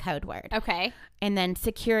sister was the code word. Okay. And then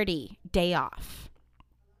security, day off.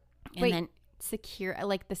 And Wait, then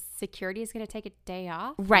like the security is going to take a day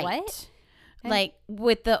off? right. What? Like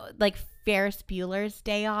with the like Ferris Bueller's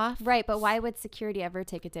day off. Right, but why would security ever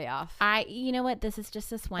take a day off? You know what? This is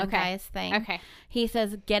just this one guy's thing. Okay. He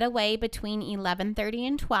says get away between 11:30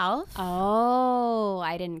 and 12. Oh,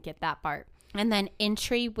 I didn't get that part. And then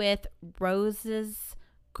entry with Rose's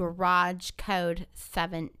garage code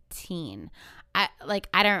 17. I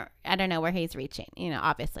don't know where he's reaching. You know,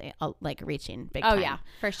 obviously, like reaching big time. Oh yeah,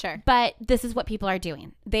 for sure. But this is what people are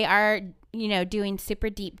doing. They are, you know, doing super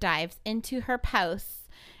deep dives into her posts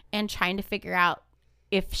and trying to figure out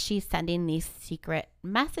if she's sending these secret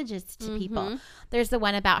messages to people. There's the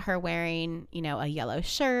one about her wearing, you know, a yellow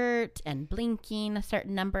shirt and blinking a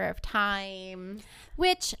certain number of times.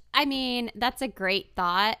 Which, I mean, that's a great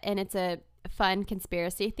thought, and it's a fun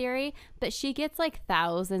conspiracy theory, but she gets like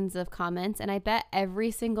thousands of comments, and I bet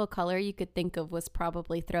every single color you could think of was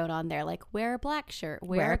probably thrown on there, like wear a black shirt,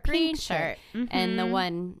 wear a green pink shirt, shirt. and the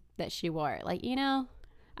one that she wore, like, you know,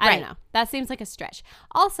 I don't know, that seems like a stretch.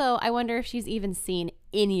 Also, I wonder if she's even seen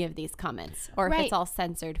any of these comments or if it's all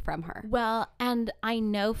censored from her. Well, and I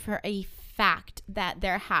know for a fact that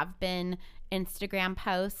there have been Instagram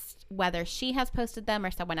posts, whether she has posted them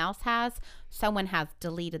or someone else has, someone has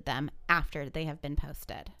deleted them after they have been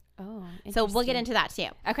posted. Oh, so we'll get into that too.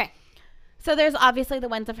 Okay. So there's obviously the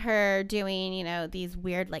ones of her doing, you know, these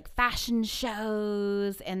weird like fashion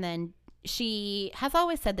shows, and then she has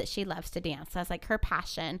always said that she loves to dance. That's like her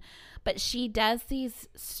passion, but she does these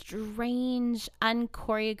strange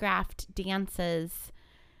unchoreographed dances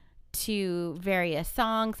to various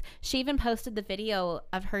songs. She even posted the video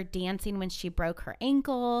of her dancing when she broke her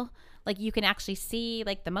ankle. Like you can actually see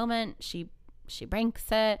like the moment she breaks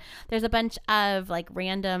it. There's a bunch of like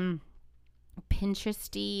random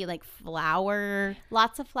Pinteresty like flower.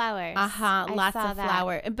 Lots of flowers. Lots of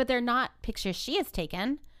flower. But they're not pictures she has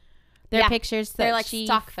taken. They're pictures that they're like she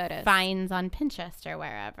stock photos. Finds on Pinterest or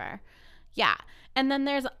wherever. Yeah. And then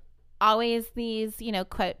there's always these, you know,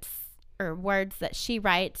 quotes or words that she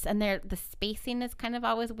writes, and the spacing is kind of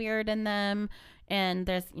always weird in them. And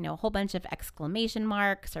there's, you know, a whole bunch of exclamation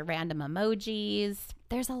marks or random emojis.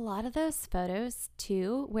 There's a lot of those photos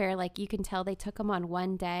too, where like you can tell they took them on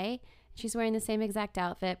one day. She's wearing the same exact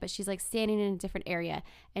outfit, but she's like standing in a different area,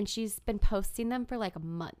 and she's been posting them for like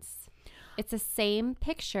months. It's the same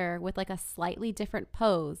picture with like a slightly different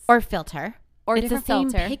pose or filter. Or it's different the same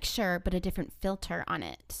filter. picture, but a different filter on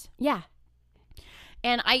it. Yeah.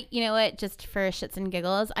 And you know what, just for shits and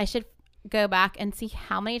giggles, I should go back and see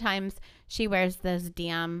how many times she wears those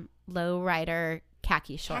damn lowrider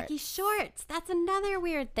khaki shorts. Khaki shorts. That's another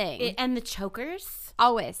weird thing. And the chokers.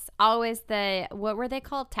 Always the, what were they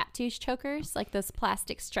called? Tattoo chokers? Like those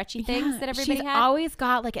plastic stretchy things that everybody she's had? always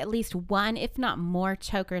got like at least one, if not more,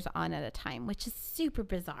 chokers on at a time, which is super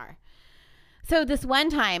bizarre. So this one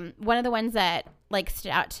time, one of the ones that like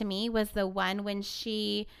stood out to me was the one when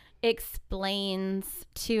she explains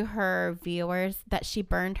to her viewers that she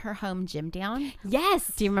burned her home gym down.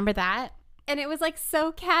 Yes. Do you remember that? And it was like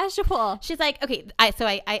so casual. She's like, okay,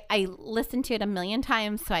 I listened to it a million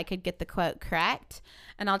times so I could get the quote correct.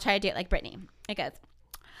 And I'll try to do it like Britney. It goes,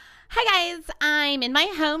 hi guys, I'm in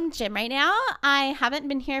my home gym right now. I haven't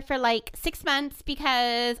been here for like 6 months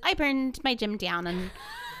because I burned my gym down. And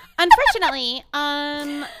unfortunately,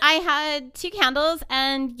 I had 2 candles,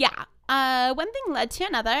 and one thing led to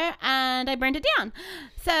another, and I burned it down.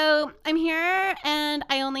 So I'm here, and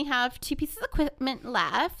I only have 2 pieces of equipment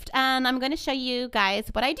left, and I'm going to show you guys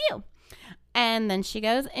what I do. And then she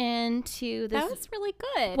goes into this. That was really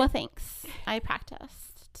good. Well, thanks. I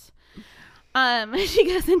practiced. She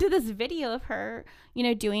goes into this video of her,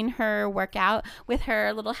 doing her workout with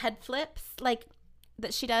her little head flips, like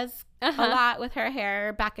that she does a lot with her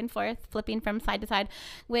hair back and forth, flipping from side to side,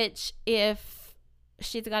 which if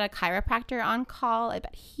she's got a chiropractor on call, I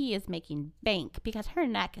bet he is making bank because her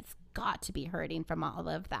neck has got to be hurting from all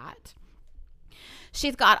of that.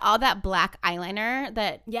 She's got all that black eyeliner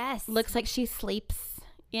that looks like she sleeps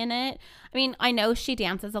in it. I mean, I know she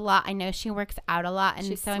dances a lot. I know she works out a lot. And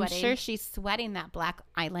she's so sweating. I'm sure she's sweating that black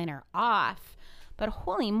eyeliner off. But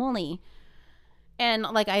holy moly. And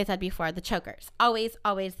like I said before, the chokers. Always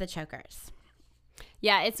the chokers.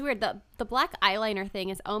 Yeah, it's weird. The black eyeliner thing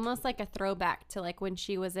is almost like a throwback to like when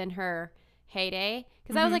she was in her heyday.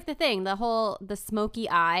 Because that was like the thing, the smoky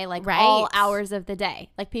eye, like all hours of the day.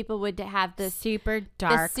 Like people would have this super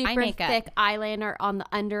dark, super eye makeup. Thick eyeliner on the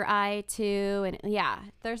under eye too. And yeah,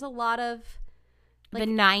 there's a lot of like,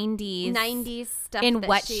 the 90s stuff in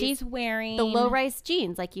what she's wearing. The low-rise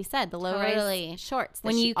jeans, like you said, the low-rise shorts. That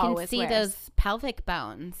when you can see wears. Those pelvic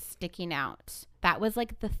bones sticking out. That was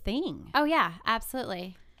like the thing. Oh yeah,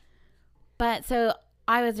 absolutely. But so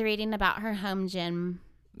I was reading about her home gym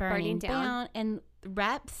burning down, and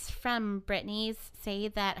reps from Britney's say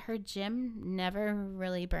that her gym never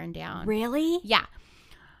really burned down. Really? Yeah.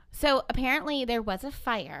 So apparently there was a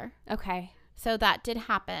fire. Okay. So that did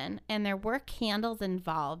happen, and there were candles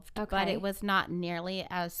involved, but it was not nearly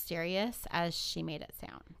as serious as she made it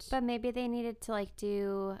sound. But maybe they needed to like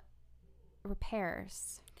do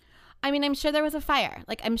repairs. I mean, I'm sure there was a fire.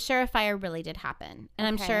 Like, I'm sure a fire really did happen, and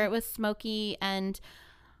I'm sure it was smoky. And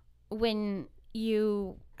when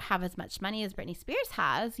you have as much money as Britney Spears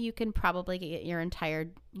has, you can probably get your entire,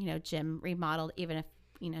 gym remodeled, even if,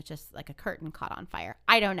 just like a curtain caught on fire.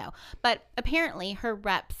 I don't know. But apparently her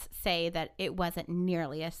reps say that it wasn't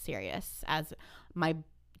nearly as serious as my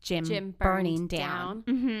gym burning down.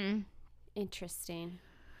 Mm-hmm. Interesting.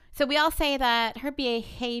 So we all say that her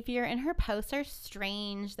behavior and her posts are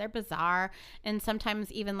strange, they're bizarre, and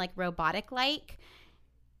sometimes even like robotic-like.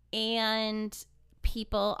 And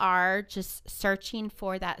people are just searching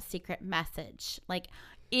for that secret message. Like,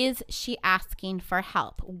 is she asking for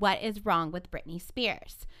help? What is wrong with Britney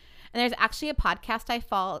Spears? And there's actually a podcast I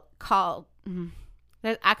found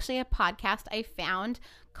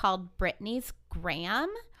called Britney's Gram.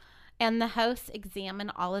 And the hosts examine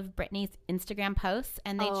all of Britney's Instagram posts,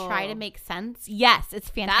 and they try to make sense. Yes, it's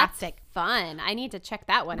fantastic. That's fun. I need to check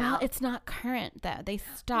that one out. Well, it's not current, though. They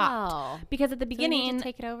stopped. Because at the beginning... So we need to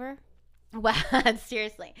take it over? Well,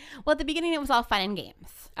 seriously. Well, at the beginning, it was all fun and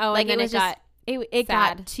games. Oh, like, and then it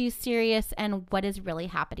got too serious, and what is really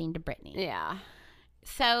happening to Britney. Yeah.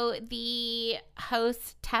 So the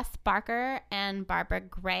hosts, Tess Barker and Barbara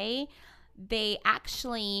Gray, they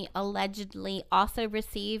actually allegedly also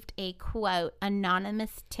received a, quote,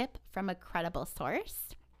 anonymous tip from a credible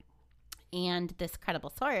source. And this credible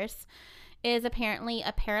source is apparently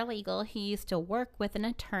a paralegal who used to work with an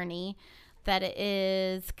attorney that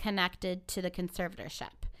is connected to the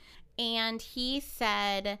conservatorship. And he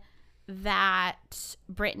said that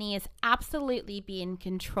Britney is absolutely being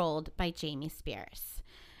controlled by Jamie Spears.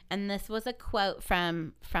 And this was a quote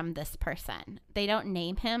from this person. They don't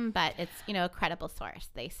name him, but it's, a credible source,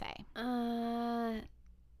 they say.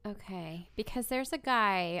 Okay. Because there's a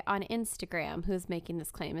guy on Instagram who's making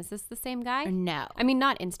this claim. Is this the same guy? No. I mean,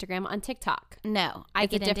 not Instagram, on TikTok. No. I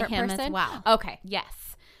get into him as well. Okay.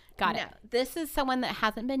 Yes. Got it. This is someone that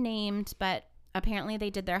hasn't been named, but apparently they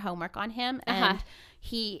did their homework on him. And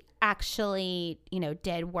he actually,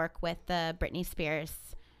 did work with the Britney Spears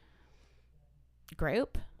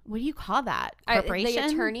group. What do you call that? Corporation?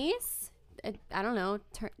 The attorneys? I don't know.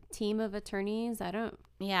 Team of attorneys?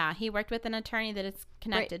 Yeah, he worked with an attorney that is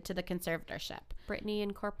connected to the conservatorship. Britney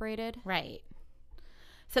Incorporated? Right.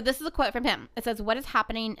 So this is a quote from him. It says, "What is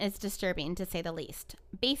happening is disturbing, to say the least.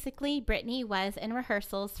 Basically, Britney was in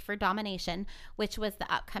rehearsals for Domination, which was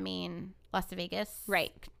the upcoming Las Vegas.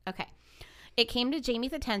 Right. Okay. It came to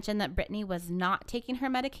Jamie's attention that Britney was not taking her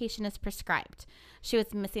medication as prescribed. She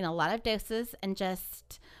was missing a lot of doses and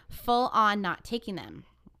just full on not taking them."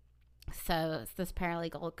 So this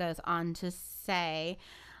paralegal goes on to say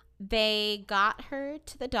they got her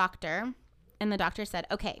to the doctor, and the doctor said,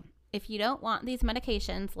 "Okay, if you don't want these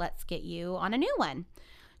medications, let's get you on a new one."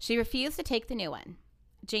 She refused to take the new one.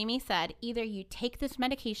 Jamie said, "Either you take this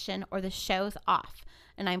medication or the show's off,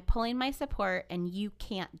 and I'm pulling my support and you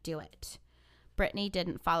can't do it." Britney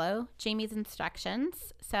didn't follow Jamie's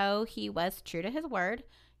instructions, so he was true to his word.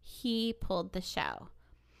 He pulled the show.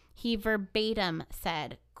 He verbatim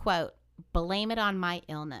said, quote, "Blame it on my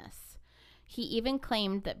illness." He even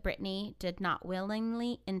claimed that Britney did not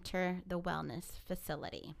willingly enter the wellness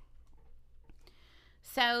facility.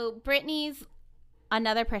 So Britney's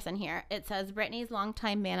another person here. It says Britney's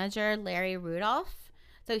longtime manager, Larry Rudolph.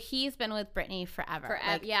 So he's been with Britney forever.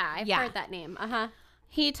 I've heard that name.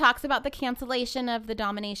 He talks about the cancellation of the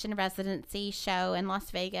Domination Residency show in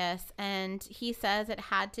Las Vegas, and he says it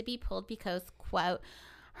had to be pulled because, quote,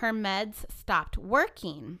 her meds stopped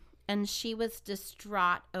working, and she was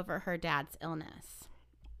distraught over her dad's illness.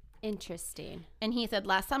 Interesting. And he said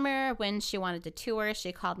last summer when she wanted to tour,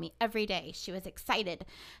 she called me every day. She was excited.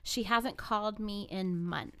 She hasn't called me in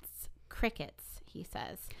months. Crickets, he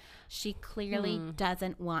says. She clearly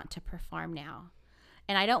doesn't want to perform now.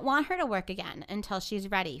 And I don't want her to work again until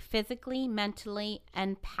she's ready, physically, mentally,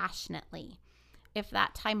 and passionately. If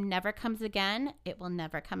that time never comes again, it will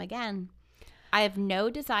never come again. I have no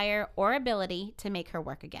desire or ability to make her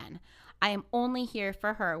work again. I am only here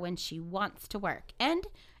for her when she wants to work. And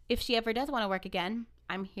if she ever does want to work again,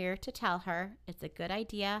 I'm here to tell her it's a good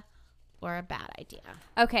idea or a bad idea.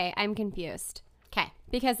 Okay, I'm confused. Okay.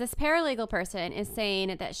 Because this paralegal person is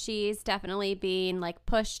saying that she's definitely being like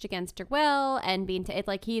pushed against her will and being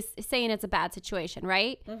he's saying it's a bad situation,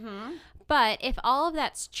 right? Mm-hmm. But if all of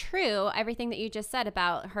that's true, everything that you just said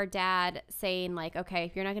about her dad saying like, okay,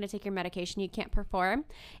 if you're not going to take your medication, you can't perform.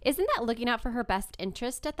 Isn't that looking out for her best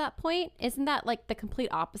interest at that point? Isn't that like the complete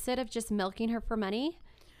opposite of just milking her for money?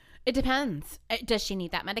 It depends. Does she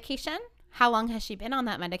need that medication? How long has she been on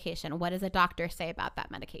that medication? What does a doctor say about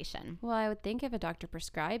that medication? Well, I would think if a doctor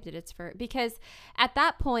prescribed it, it's for, because at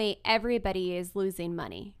that point, everybody is losing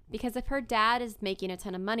money. Because if her dad is making a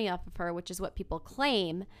ton of money off of her, which is what people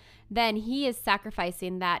claim, then he is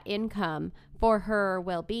sacrificing that income for her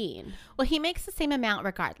well-being. Well, he makes the same amount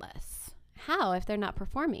regardless. How if they're not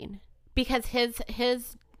performing? Because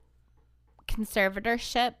his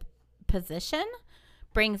conservatorship position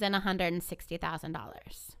brings in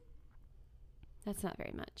 $160,000. That's not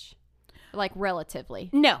very much. Like relatively.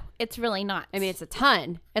 No, it's really not. I mean, it's a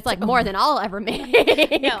ton. It's like more than I'll ever make.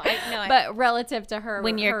 But relative to her,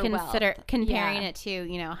 when you're comparing it to,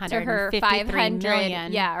 $153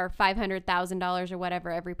 million. Yeah, or $500,000 or whatever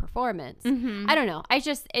every performance. Mm-hmm. I don't know.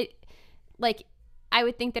 I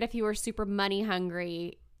would think that if you were super money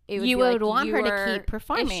hungry, you would want her to keep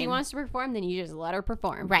performing. If she wants to perform, then you just let her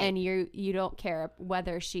perform, right? And you don't care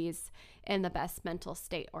whether she's in the best mental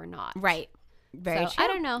state or not, right? Very true. I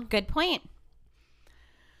don't know. Good point.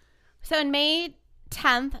 So in May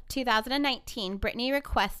 10th, 2019, Britney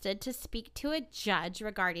requested to speak to a judge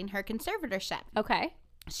regarding her conservatorship. Okay.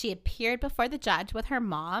 She appeared before the judge with her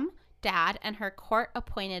mom, dad, and her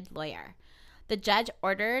court-appointed lawyer. The judge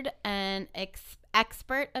ordered an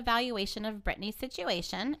expert evaluation of Britney's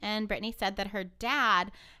situation, and Britney said that her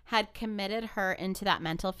dad had committed her into that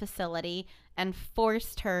mental facility and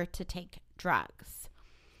forced her to take drugs.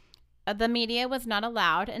 The media was not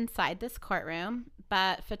allowed inside this courtroom,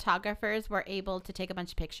 but photographers were able to take a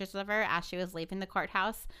bunch of pictures of her as she was leaving the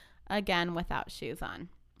courthouse, again without shoes on.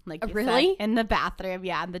 Like you really? said, in the bathroom,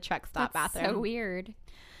 in the truck stop That's bathroom. So weird.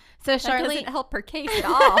 So that shortly doesn't help her case at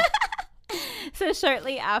all. So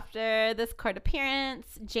shortly after this court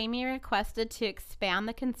appearance, Jamie requested to expand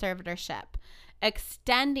the conservatorship,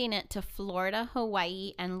 extending it to Florida,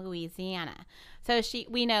 Hawaii, and Louisiana. So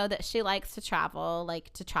we know that she likes to travel,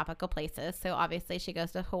 like to tropical places. So obviously she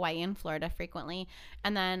goes to Hawaii and Florida frequently.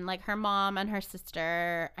 And then like her mom and her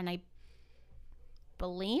sister, and I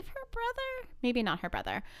believe her brother, maybe not her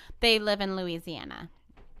brother, they live in Louisiana.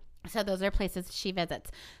 So those are places she visits.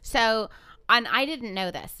 So, and I didn't know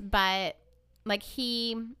this, but like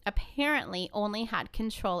he apparently only had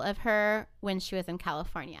control of her when she was in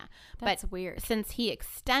California. That's weird. Since he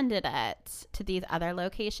extended it to these other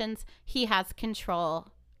locations, he has control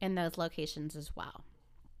in those locations as well.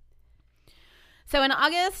 So in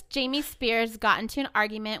August, Jamie Spears got into an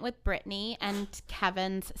argument with Britney and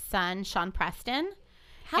Kevin's son, Sean Preston.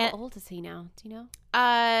 How old is he now? Do you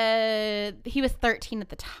know? He was 13 at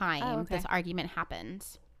the time this argument happened.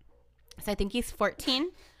 So I think he's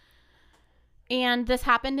 14. And this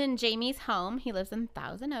happened in Jamie's home. He lives in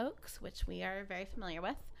Thousand Oaks, which we are very familiar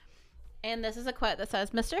with. And this is a quote that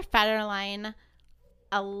says, Mr. Federline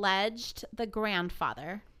alleged the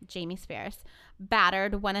grandfather, Jamie Spears,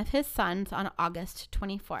 battered one of his sons on August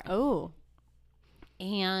 24th. Oh.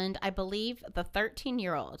 And I believe the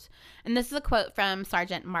 13-year-old. And this is a quote from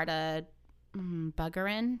Sergeant Marta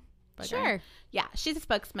Buggerin. Sure. Yeah, she's a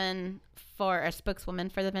spokeswoman for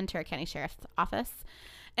the Ventura County Sheriff's Office.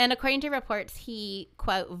 And according to reports, he,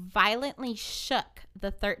 quote, violently shook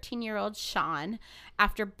the 13-year-old Sean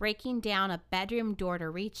after breaking down a bedroom door to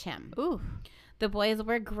reach him. Ooh. The boys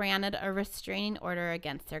were granted a restraining order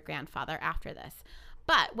against their grandfather after this.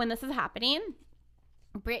 But when this is happening,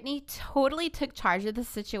 Britney totally took charge of the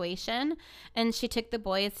situation, and she took the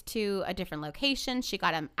boys to a different location. She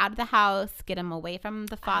got them out of the house, get them away from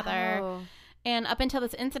the father. Oh. And up until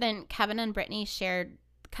this incident, Kevin and Britney shared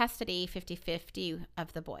custody 50-50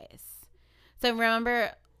 of the boys. So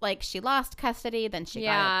remember, like, she lost custody, then she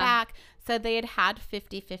got it back. So they had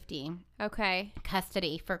 50-50 Okay.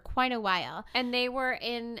 custody for quite a while. And they were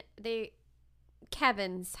in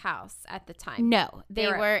Kevin's house at the time. No, they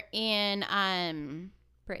were in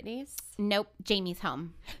Britney's? nope, Jamie's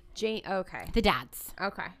home. Okay. The dad's.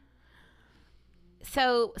 Okay.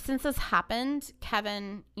 So since this happened,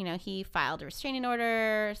 Kevin, he filed restraining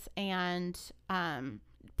orders, and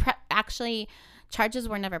actually charges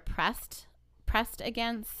were never pressed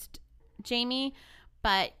against Jamie,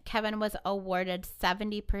 but Kevin was awarded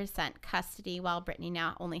 70% custody, while Britney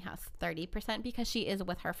now only has 30% because she is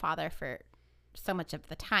with her father for so much of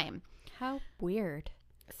the time. How weird.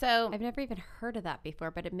 So I've never even heard of that before,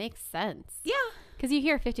 but it makes sense. yeah, because you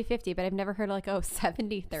hear 50-50, but I've never heard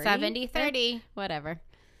 70-30. 70-30. Whatever.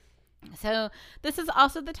 So this is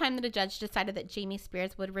also the time that a judge decided that Jamie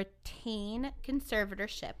Spears would retain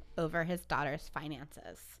conservatorship over his daughter's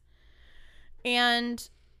finances. And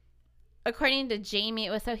according to Jamie,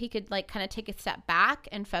 it was so he could kind of take a step back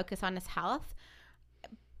and focus on his health.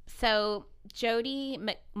 So Jody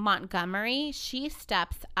Montgomery, she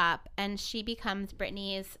steps up and she becomes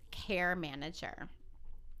Britney's care manager.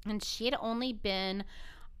 And she had only been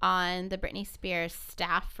on the Britney Spears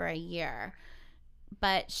staff for a year.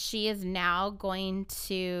 But she is now going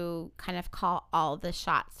to kind of call all the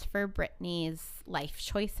shots for Britney's life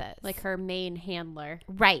choices. Like her main handler.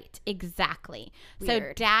 Right, exactly.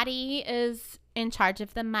 Weird. So Daddy is in charge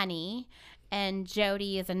of the money and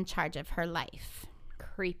Jody is in charge of her life.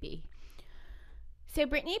 Creepy. So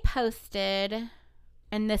Britney posted,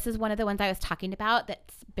 and this is one of the ones I was talking about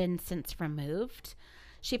that's been since removed.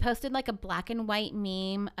 She posted a black and white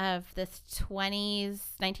meme of this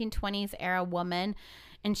 1920s era woman,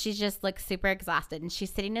 and she just looks super exhausted. And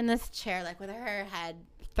she's sitting in this chair, with her head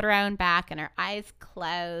thrown back and her eyes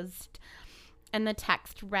closed. And the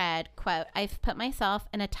text read, quote, "I've put myself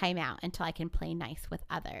in a timeout until I can play nice with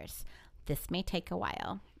others. This may take a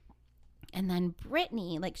while." And then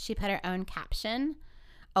Britney, she put her own caption,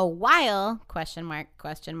 "A while, question mark,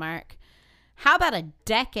 question mark. How about a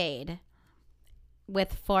decade?"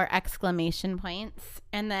 with 4 exclamation points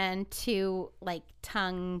and then 2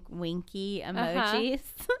 tongue winky emojis.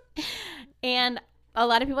 And a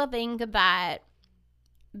lot of people think that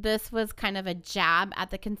this was kind of a jab at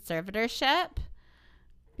the conservatorship.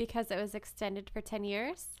 Because it was extended for 10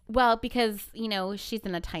 years? Well, because, she's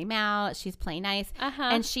in a timeout, she's playing nice,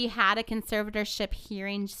 and she had a conservatorship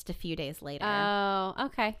hearing just a few days later. Oh,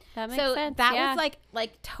 okay. That makes sense. So that was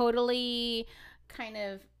totally kind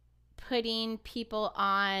of putting people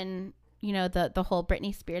on, the whole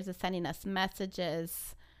Britney Spears is sending us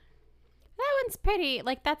messages. That one's pretty,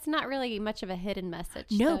 that's not really much of a hidden message.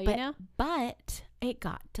 No, though, but it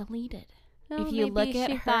got deleted. Well, if you look at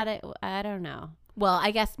she her, thought it, I don't know. Well,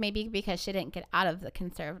 I guess maybe because she didn't get out of the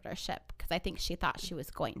conservatorship, because I think she thought she was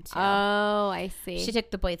going to. Oh, I see. She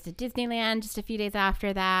took the boys to Disneyland just a few days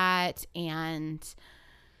after that,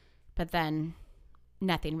 but then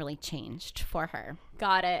nothing really changed for her.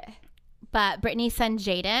 Got it. But Britney's son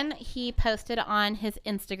Jaden, he posted on his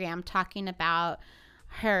Instagram talking about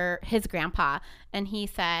his grandpa, and he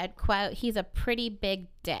said, quote, "He's a pretty big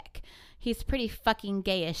dick. He's pretty fucking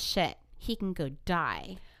gay as shit. He can go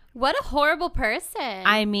die." What a horrible person.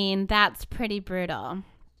 I mean, that's pretty brutal.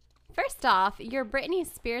 First off, you're Britney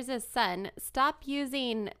Spears' son. Stop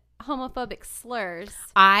using homophobic slurs.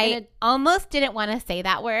 I almost didn't want to say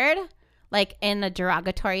that word, in a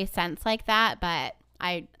derogatory sense like that, but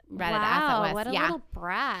I read it as it was. What a little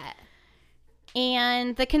brat.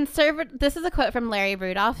 And this is a quote from Larry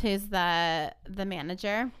Rudolph, who's the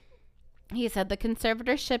manager. He said, "The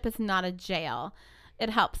conservatorship is not a jail. It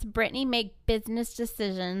helps Britney make business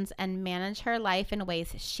decisions and manage her life in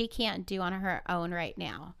ways she can't do on her own right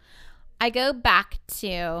now." I go back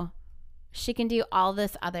to she can do all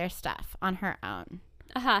this other stuff on her own.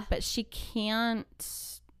 But she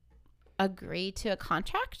can't agree to a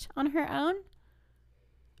contract on her own.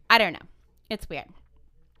 I don't know. It's weird.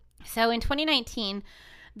 So in 2019,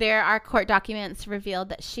 there are court documents revealed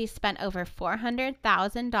that she spent over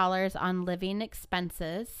 $400,000 on living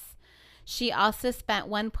expenses. She also spent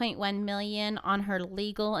 $1.1 million on her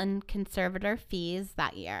legal and conservator fees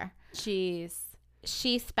that year. Jeez.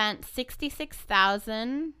 She spent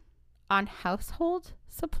 $66,000 on household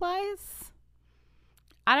supplies.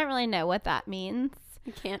 I don't really know what that means.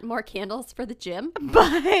 More candles for the gym.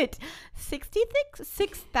 But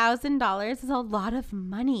 $66,000 is a lot of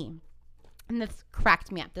money. And this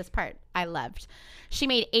cracked me up. This part I loved. She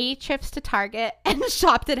made 80 trips to Target and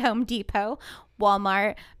shopped at Home Depot,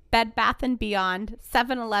 Walmart, Bed Bath & Beyond,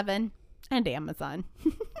 7-Eleven, and Amazon.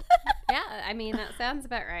 Yeah, I mean, that sounds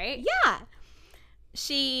about right. Yeah.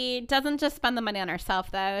 She doesn't just spend the money on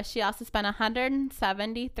herself, though. She also spent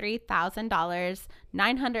 $173,000,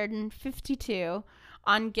 $952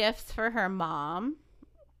 on gifts for her mom.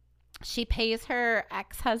 She pays her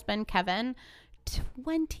ex-husband, Kevin,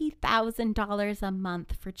 $20,000 a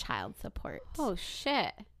month for child support. Oh,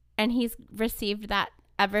 shit. And he's received that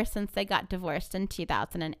ever since they got divorced in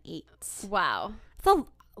 2008. Wow. It's a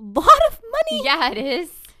lot of money. Yeah, it is.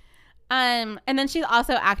 And then she's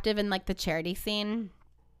also active in like the charity scene.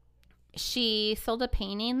 She sold a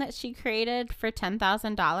painting that she created for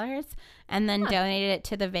 $10,000 and then donated it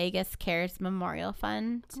to the Vegas Cares Memorial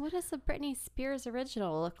Fund. What does a Britney Spears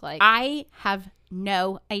original look like? I have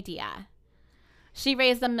no idea. She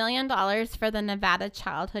raised $1 million for the Nevada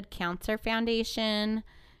Childhood Cancer Foundation,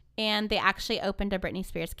 and they actually opened a Britney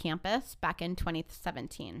Spears campus back in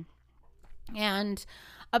 2017. And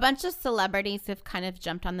a bunch of celebrities have kind of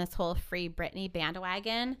jumped on this whole Free Britney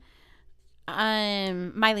bandwagon.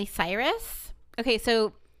 Miley Cyrus. Okay,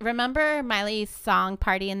 so remember Miley's song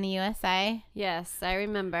Party in the USA? Yes, I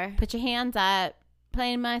remember. Put your hands up,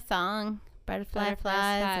 playing my song, Butterfly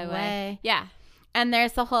Flies Away. Yeah. And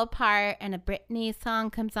there's the whole part, and a Britney song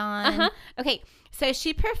comes on. Uh-huh. Okay, so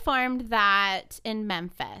she performed that in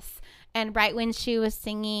Memphis. And right when she was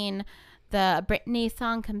singing the Britney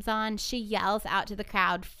song comes on, she yells out to the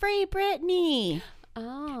crowd, "Free Britney!"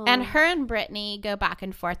 Oh. And her and Britney go back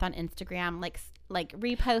and forth on Instagram, like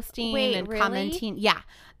reposting and really? commenting. Yeah,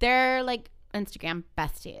 they're like Instagram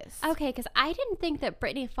besties. Okay, because I didn't think that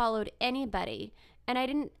Britney followed anybody. And I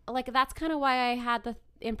didn't, like, that's kind of why I had the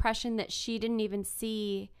impression that she didn't even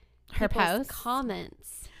see Her people's posts?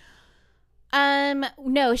 comments.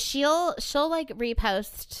 No, she'll like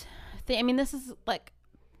repost. I mean, this is like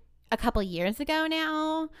a couple years ago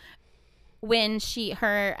now, when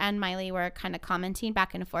her and Miley were kind of commenting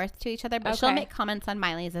back and forth to each other, but she'll make comments on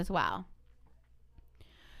Miley's as well.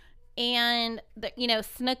 And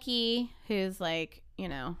Snooki, who's like,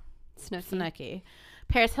 Snooki,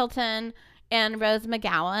 Paris Hilton, and Rose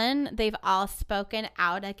McGowan, they've all spoken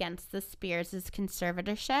out against the Spears'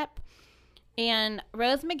 conservatorship. And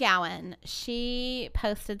Rose McGowan, she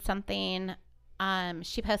posted something.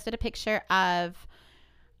 She posted a picture of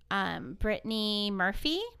Brittany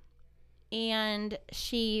Murphy, and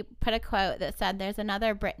she put a quote that said, "There's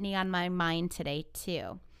another Brittany on my mind today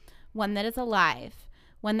too. One that is alive,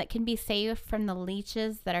 one that can be saved from the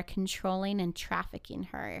leeches that are controlling and trafficking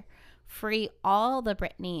her. Free all the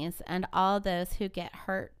Britneys and all those who get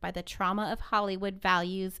hurt by the trauma of Hollywood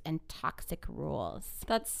values and toxic rules."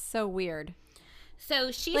 That's so weird.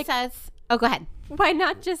 So she says, oh, go ahead. Why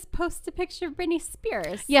not just post a picture of Britney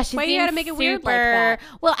Spears? Yeah, she's why you gotta make it weird like super- that?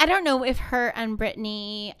 Well, I don't know if her and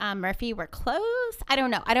Brittany Murphy were close. I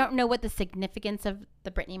don't know. I don't know what the significance of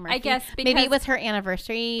the Brittany Murphy. I guess maybe because- it was her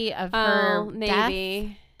anniversary of her maybe.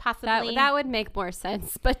 death, possibly. That would make more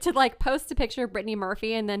sense. But to like post a picture of Brittany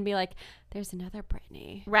Murphy and then be like, "There's another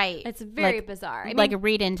Brittany." Right. It's very bizarre. I mean, like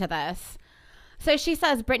read into this. So she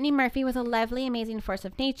says, Brittany Murphy was a lovely, amazing force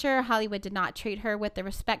of nature. Hollywood did not treat her with the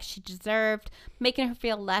respect she deserved, making her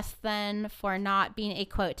feel less than for not being a,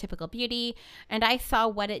 quote, typical beauty. And I saw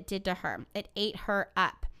what it did to her. It ate her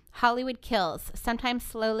up. Hollywood kills, sometimes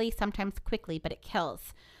slowly, sometimes quickly, but it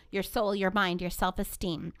kills your soul, your mind, your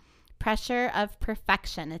self-esteem. Pressure of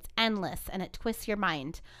perfection. It's endless, and it twists your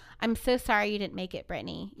mind. I'm so sorry you didn't make it,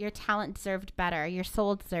 Brittany. Your talent deserved better. Your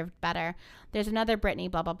soul deserved better. There's another Brittany,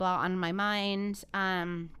 blah, blah, blah, on my mind.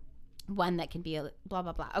 One that can be a blah,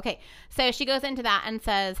 blah, blah. Okay, so she goes into that and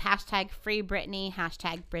says, hashtag free Brittany,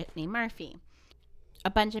 hashtag Brittany Murphy.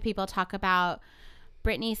 A bunch of people talk about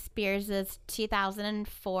Britney Spears'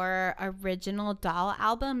 2004 original doll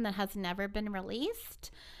album that has never been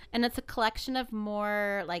released. And it's a collection of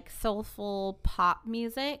more like soulful pop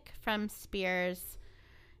music from Spears.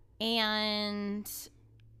 And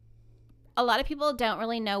a lot of people don't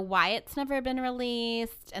really know why it's never been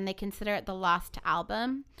released, and they consider it the lost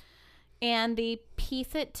album. And they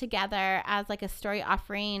piece it together as like a story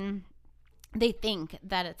offering. They think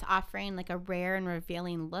that it's offering like a rare and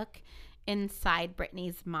revealing look inside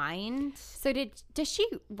Britney's mind. So does she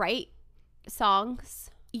write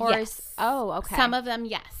songs? Or Yes. Oh, okay. Some of them,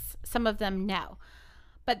 yes. Some of them, no.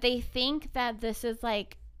 But they think that this is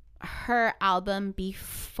like her album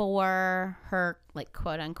before her like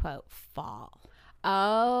quote unquote fall.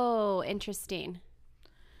 Oh, interesting.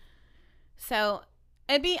 So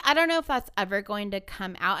I don't know if that's ever going to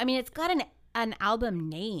come out. I mean, it's got an album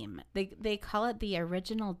name. They call it The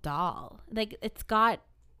Original Doll. Like, it's got.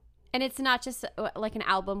 And it's not just like an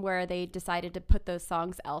album where they decided to put those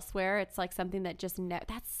songs elsewhere. It's like something that just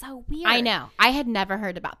that's so weird. I know. I had never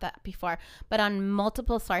heard about that before, but on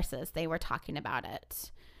multiple sources they were talking about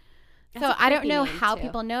it. That's so a I don't creepy know name, how too.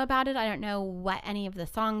 people know about it. I don't know what any of the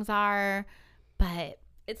songs are, but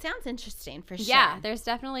it sounds interesting for sure. Yeah, there's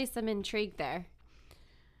definitely some intrigue there.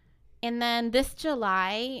 And then this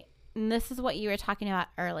July, and this is what you were talking about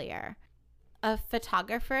earlier, a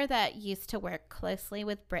photographer that used to work closely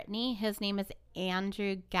with Britney, his name is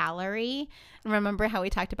Andrew Gallery. And remember how we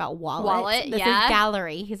talked about Wallet? This yeah. is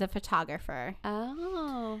Gallery. He's a photographer.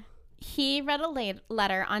 Oh. He read a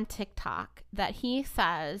letter on TikTok that he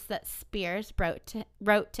says that Spears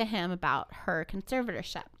wrote to him about her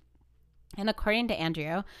conservatorship. And according to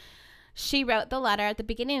Andrew, she wrote the letter at the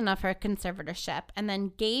beginning of her conservatorship and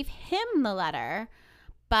then gave him the letter,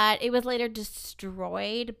 but it was later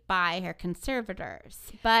destroyed by her conservators.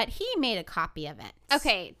 But he made a copy of it.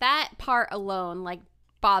 Okay, that part alone like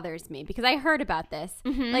bothers me because I heard about this.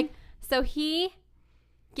 Mhm. Like, so he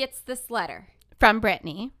gets this letter From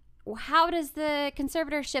Britney. How does the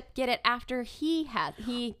conservatorship get it after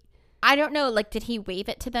I don't know. Like, did he wave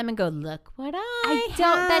it to them and go, look what I don't.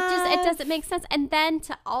 That have? just it doesn't make sense. And then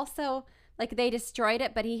to also like they destroyed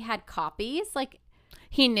it, but he had copies. Like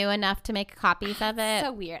He knew enough to make copies of it.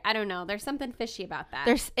 so weird. I don't know. There's something fishy about that.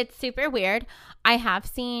 It's super weird. I have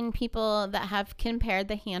seen people that have compared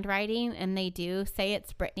the handwriting, and they do say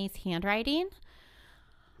it's Britney's handwriting,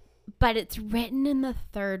 but it's written in the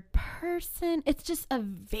third person. It's just a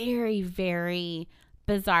very, very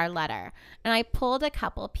bizarre letter. And I pulled a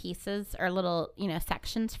couple pieces or little,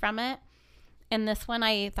 sections from it. And this one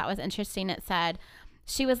I thought was interesting. It said,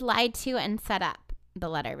 she was lied to and set up, the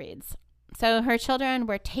letter reads. So her children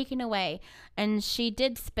were taken away, and she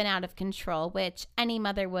did spin out of control, which any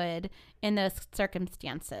mother would in those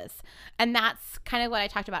circumstances. And that's kind of what I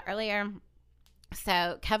talked about earlier.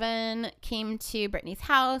 So Kevin came to Britney's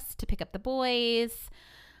house to pick up the boys.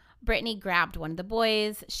 Britney grabbed one of the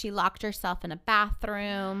boys. She locked herself in a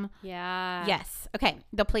bathroom. Yeah. Yes. Okay.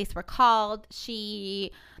 The police were called.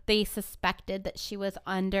 They suspected that she was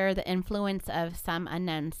under the influence of some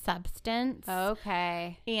unknown substance.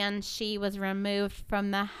 Okay. And she was removed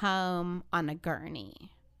from the home on a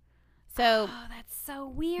gurney. So that's so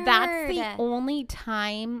weird. that's the only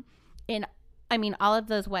time all of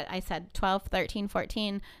those, what I said, 12, 13,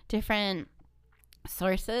 14 different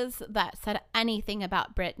sources that said anything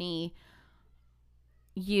about Britney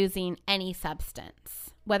using any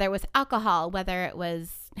substance, whether it was alcohol, whether it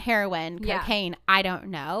was heroin, cocaine, I don't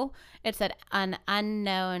know. It said an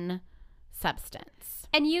unknown substance.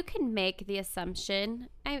 And you can make the assumption,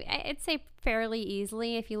 I'd say fairly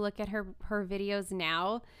easily if you look at her videos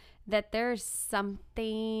now, that there's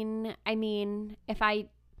something,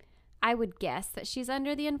 I would guess that she's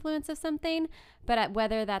under the influence of something, but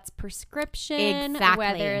whether that's prescription,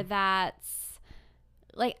 whether that's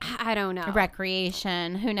like, I don't know.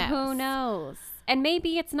 Recreation, who knows? Who knows? And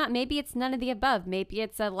maybe it's not, maybe it's none of the above. Maybe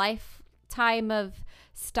it's a lifetime of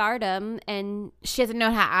stardom and she doesn't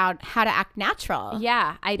know how to act natural.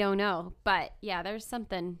 Yeah, I don't know. But yeah, there's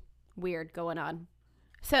something weird going on.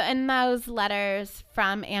 So in those letters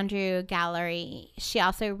from Andrew Gallery, she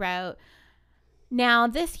also wrote, now,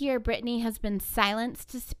 this year, Britney has been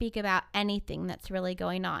silenced to speak about anything that's really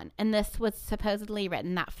going on. And this was supposedly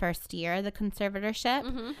written that first year of the conservatorship.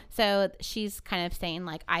 Mm-hmm. So she's kind of saying,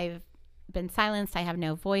 like, I've been silenced. I have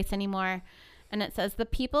no voice anymore. And it says, the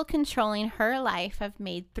people controlling her life have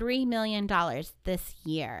made $3 million this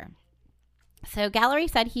year. So Gallery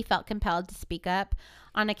said he felt compelled to speak up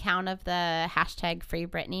on account of the hashtag Free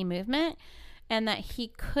Britney movement, and that he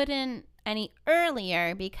couldn't any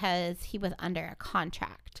earlier because he was under a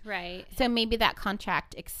contract. Right. So maybe that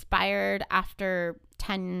contract expired after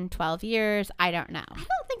 10, 12 years. I don't know. I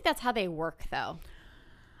don't think that's how they work, though.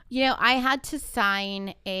 I had to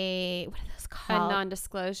sign what are those called? A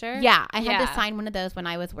non-disclosure? Yeah, I had to sign one of those when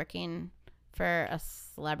I was working for a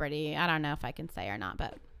celebrity. I don't know if I can say or not,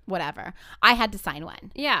 but whatever. I had to sign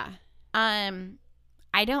one. Yeah.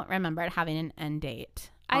 I don't remember it having an end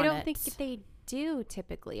date. I don't think they do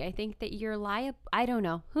typically. I think that you're liable. I don't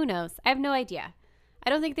know. Who knows? I have no idea. I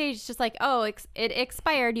don't think they just like, oh, it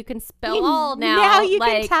expired. You can spill all now. Now you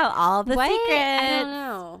can tell all the what? secrets. I don't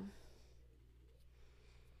know.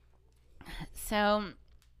 So,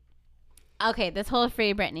 okay, this whole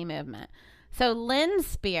Free Britney movement. So Lynn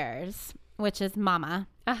Spears, which is Mama,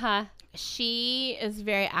 Uh-huh. she is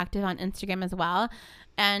very active on Instagram as well.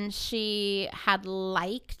 and she had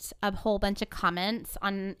liked a whole bunch of comments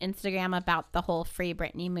on Instagram about the whole Free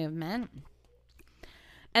Britney movement.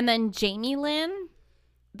 And then Jamie Lynn,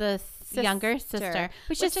 the younger sister,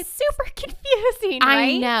 which is super confusing, right?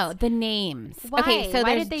 I know the names. Why? Okay, so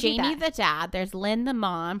Why there's did they do Jamie that? the dad, there's Lynn the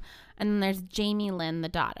mom, and then there's Jamie Lynn the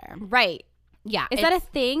daughter. Right. Yeah. Is that a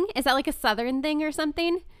thing? Is that like a Southern thing or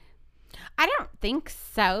something? I don't think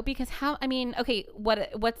so, because okay,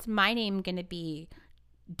 what's my name going to be?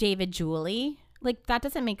 David Julie? Like, that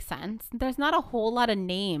doesn't make sense. There's not a whole lot of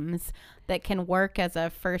names that can work as a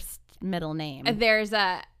first middle name.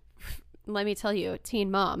 Let me tell you,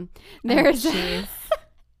 Teen Mom. There's There's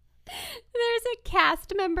a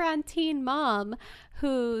cast member on Teen Mom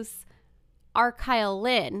who's R. Kyle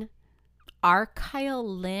Lynn. R. Kyle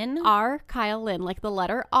Lynn? R. Kyle Lynn, like the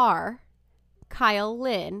letter R. Kyle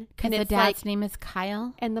Lynn. Because the dad's name is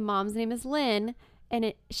Kyle? And the mom's name is Lynn.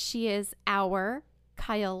 And she is our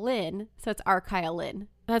Kyle Lynn. So it's R. Kyle Lynn.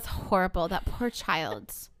 That's horrible. That poor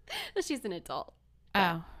child. She's an adult.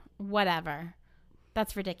 Oh, whatever.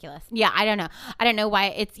 That's ridiculous. Yeah, I don't know. I don't know why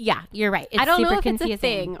it's, yeah, you're right. It's I don't super know if confusing. it's a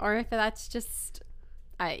thing or if that's just,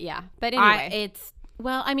 yeah. But anyway.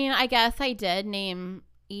 I guess I did name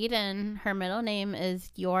Eden. Her middle name is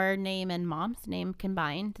your name and mom's name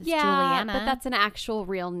combined. It's Juliana. But that's an actual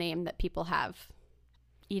real name that people have.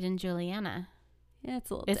 Eden Juliana. Yeah, it's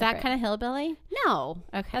a little Is different. that kind of hillbilly? No.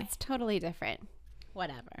 Okay. That's totally different.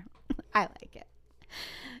 Whatever. I like it.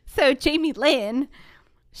 So Jamie Lynn,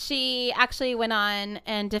 she actually went on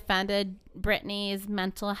and defended Britney's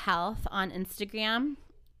mental health on Instagram.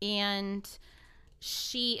 And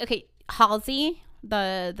Halsey,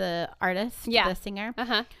 the artist, the singer,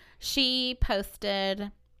 she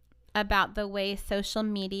posted about the way social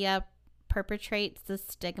media perpetrates the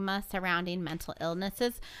stigma surrounding mental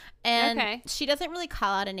illnesses. And she doesn't really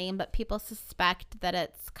call out a name, but people suspect that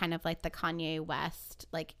it's kind of like the Kanye West,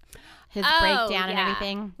 like his breakdown and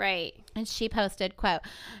everything. Right. And she posted, quote,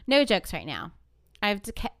 "No jokes right now. I've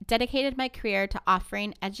dedicated my career to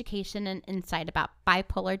offering education and insight about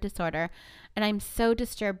bipolar disorder, and I'm so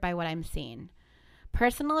disturbed by what I'm seeing.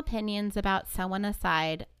 Personal opinions about someone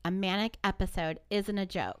aside, a manic episode isn't a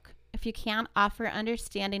joke. If you can't offer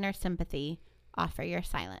understanding or sympathy, offer your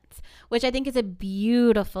silence," which I think is a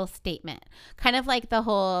beautiful statement. Kind of like the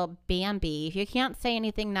whole Bambi. If you can't say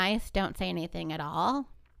anything nice, don't say anything at all.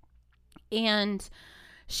 And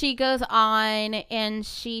she goes on and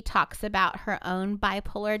she talks about her own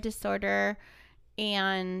bipolar disorder,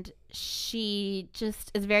 and she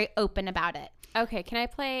just is very open about it. Okay, can I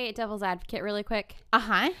play devil's advocate really quick?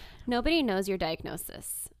 Nobody knows your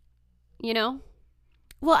diagnosis, you know?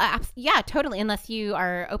 Well, yeah, totally, unless you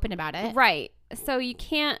are open about it. Right. So you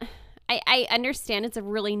can't, I understand it's a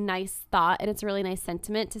really nice thought and it's a really nice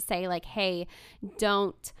sentiment to say like, hey,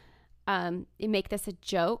 don't make this a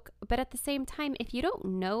joke. But at the same time, if you don't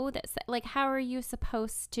know that, like, how are you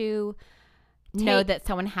supposed to know that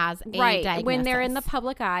someone has a diagnosis? When they're in the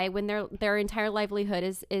public eye, when their entire livelihood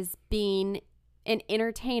is being an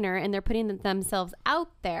entertainer and they're putting themselves out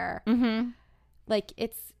there. Mm-hmm. Like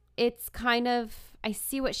it's kind of, I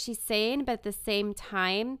see what she's saying, but at the same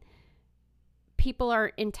time, people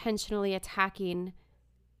are intentionally attacking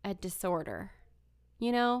a disorder.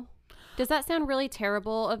 You know? Does that sound really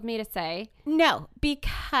terrible of me to say? No,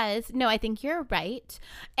 I think you're right.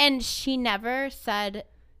 And she never said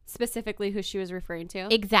specifically who she was referring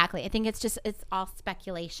to. Exactly. I think it's all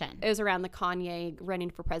speculation. It was around the Kanye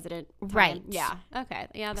running for president time. Right. Yeah. Okay.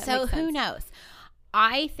 Yeah, that so makes sense. Who knows?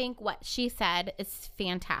 I think what she said is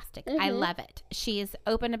fantastic. Mm-hmm. I love it. She's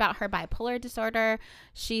open about her bipolar disorder.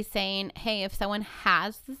 She's saying, hey, if someone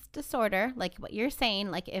has this disorder, like what you're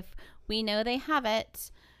saying, like if we know they have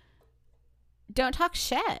it, don't talk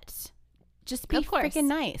shit. Just be freaking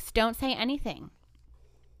nice. Don't say anything.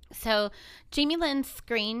 So Jamie Lynn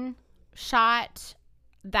screenshot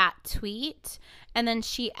that tweet, and then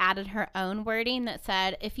she added her own wording that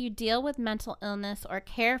said, if you deal with mental illness or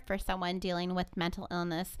care for someone dealing with mental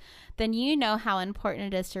illness, then you know how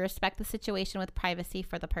important it is to respect the situation with privacy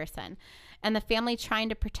for the person and the family trying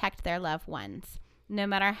to protect their loved ones, no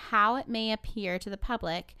matter how it may appear to the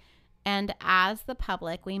public. And as the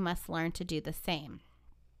public, we must learn to do the same.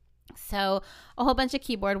 So a whole bunch of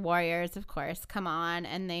keyboard warriors, of course, come on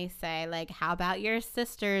and they say, like, how about your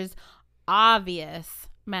sister's obvious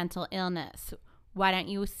mental illness? Why don't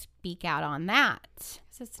you speak out on that?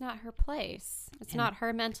 Because it's not her place. It's not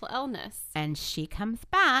her mental illness. And she comes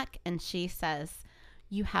back and she says,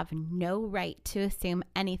 you have no right to assume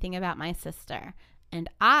anything about my sister. And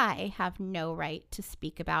I have no right to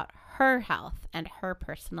speak about her health and her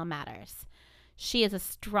personal matters. She is a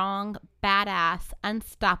strong, badass,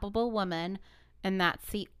 unstoppable woman, and that's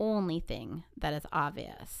the only thing that is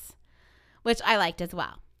obvious. Which I liked as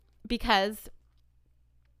well. Because,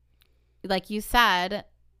 like you said,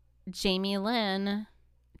 Jamie Lynn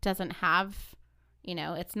doesn't have,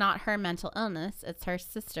 it's not her mental illness. It's her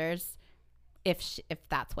sister's, if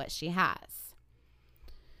that's what she has.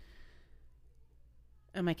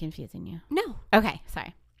 Am I confusing you? No. Okay,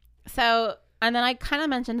 sorry. So, and then I kind of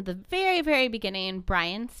mentioned at the very, very beginning,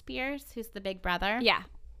 Brian Spears, who's the big brother. Yeah.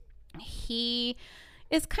 He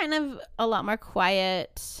is kind of a lot more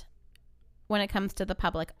quiet when it comes to the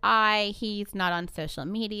public eye. He's not on social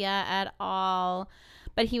media at all.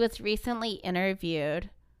 But he was recently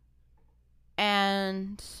interviewed,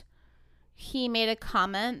 and he made a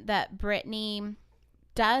comment that Britney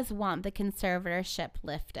does want the conservatorship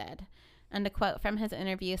lifted. And a quote from his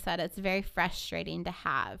interview said, "It's very frustrating to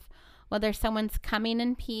have. Whether someone's coming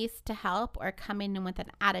in peace to help or coming in with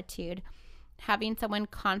an attitude, having someone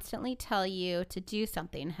constantly tell you to do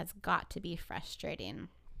something has got to be frustrating."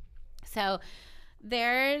 So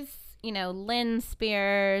there's, Lynn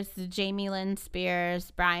Spears, Jamie Lynn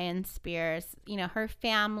Spears, Brian Spears, her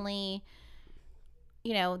family,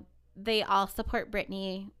 they all support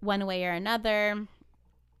Britney one way or another.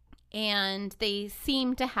 And they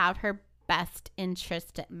seem to have her best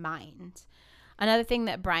interest at mind. Another thing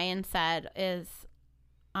that Brian said is,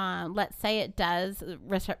 let's say it does,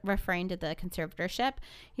 referring to the conservatorship,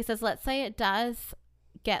 he says, let's say it does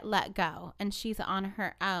get let go and she's on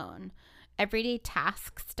her own. Everyday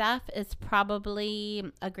task stuff is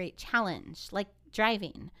probably a great challenge, like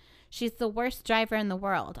driving. She's the worst driver in the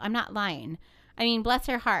world. I'm not lying. I mean, bless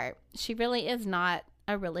her heart. She really is not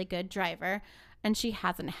a really good driver, and she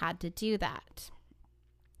hasn't had to do that.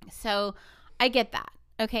 So I get that.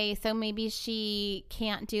 Okay, so maybe she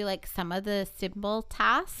can't do like some of the simple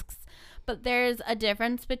tasks, but there's a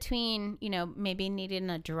difference between, maybe needing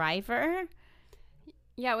a driver.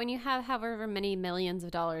 Yeah, when you have however many millions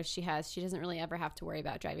of dollars she has, she doesn't really ever have to worry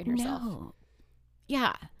about driving herself. No.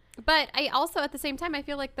 Yeah. But I also, at the same time, I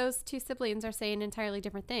feel like those two siblings are saying entirely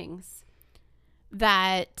different things.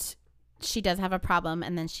 That she does have a problem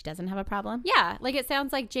and then she doesn't have a problem? Yeah, like it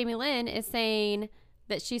sounds like Jamie Lynn is saying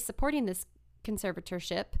that she's supporting this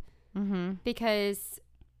conservatorship because,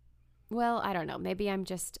 well, I don't know. Maybe I'm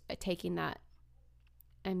just taking that.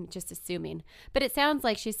 I'm just assuming. But it sounds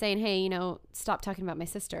like she's saying, hey, stop talking about my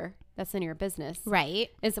sister. That's none of your business. Right.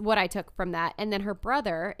 Is what I took from that. And then her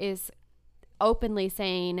brother is openly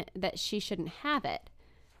saying that she shouldn't have it,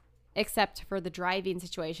 except for the driving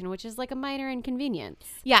situation, which is like a minor inconvenience.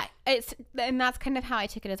 Yeah. And that's kind of how I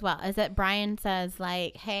took it as well, is that Brian says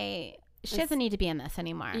like, hey, she doesn't need to be in this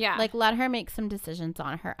anymore. Yeah. Like, let her make some decisions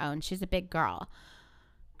on her own. She's a big girl.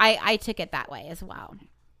 I took it that way as well.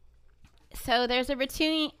 So there's a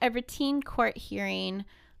routine court hearing.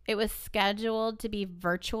 It was scheduled to be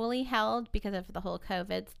virtually held because of the whole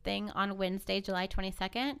COVID thing on Wednesday, July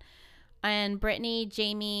 22nd. And Britney,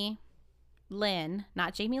 Jamie, Lynn,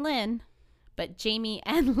 not Jamie Lynn, but Jamie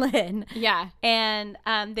and Lynn. Yeah. And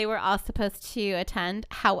they were all supposed to attend.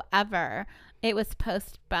 However, it was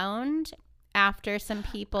postponed after some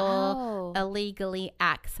people illegally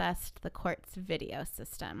accessed the court's video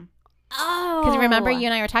system. Oh. Because remember, you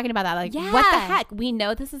and I were talking about that. Like, Yeah. what the heck? We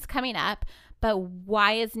know this is coming up, but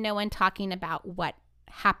why is no one talking about what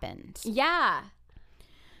happened? Yeah.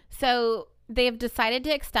 So they've decided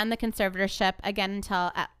to extend the conservatorship again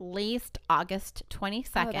until at least August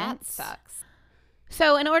 22nd. Oh, that sucks.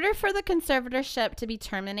 So in order for the conservatorship to be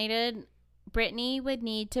terminated, Britney would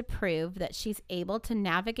need to prove that she's able to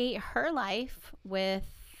navigate her life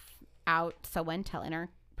without someone telling her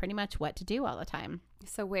pretty much what to do all the time.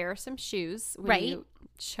 So wear some shoes when Right. you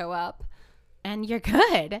show up. And you're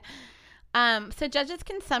good. So judges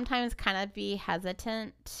can sometimes kind of be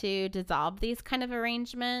hesitant to dissolve these kind of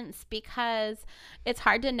arrangements because it's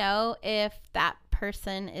hard to know if that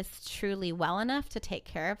person is truly well enough to take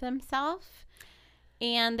care of themselves.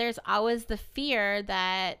 And there's always the fear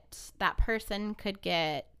that that person could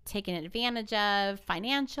get taken advantage of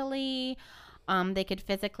financially. They could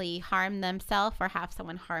physically harm themselves or have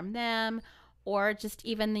someone harm them, or just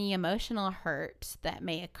even the emotional hurt that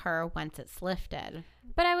may occur once it's lifted.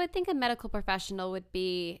 But I would think a medical professional would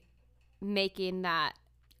be making that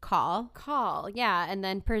call, yeah, and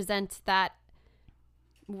then present that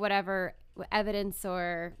whatever evidence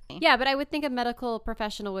or yeah, but I would think a medical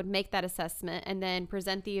professional would make that assessment and then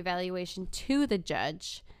present the evaluation to the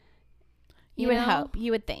judge You would hope.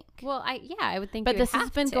 You would think. Well, I would think. But you this would has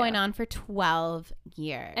have been to. going on for 12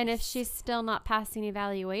 years. And if she's still not passing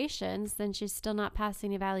evaluations, then she's still not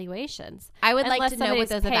passing evaluations. I would like Unless to know what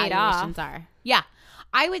those somebody's paid evaluations off. are. Yeah.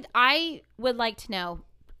 I would like to know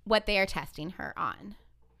what they are testing her on.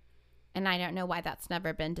 And I don't know why that's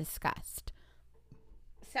never been discussed.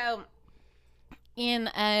 So, in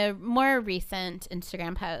a more recent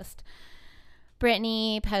Instagram post,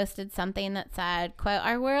 Britney posted something that said, quote,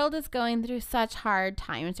 "Our world is going through such hard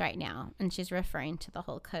times right now." And she's referring to the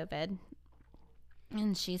whole COVID.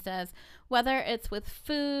 And she says, "Whether it's with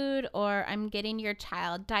food or I'm getting your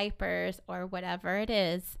child diapers or whatever it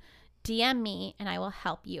is, DM me and I will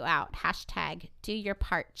help you out. Hashtag do your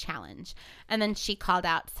part challenge." And then she called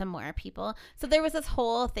out some more people. So there was this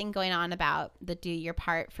whole thing going on about the do your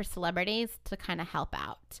part for celebrities to kind of help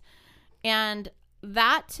out. And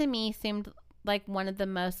that to me seemed like one of the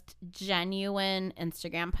most genuine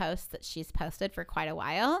Instagram posts that she's posted for quite a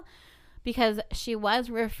while, because she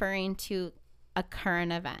was referring to a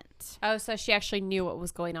current event. Oh, so she actually knew what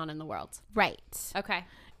was going on in the world. Right. Okay.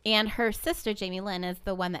 And her sister, Jamie Lynn, is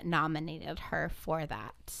the one that nominated her for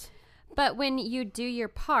that. But when you do your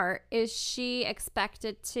part, is she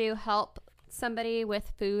expected to help somebody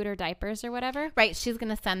with food or diapers or whatever? Right. She's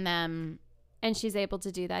going to send them. And she's able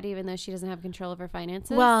to do that even though she doesn't have control of her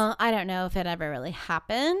finances? Well, I don't know if it ever really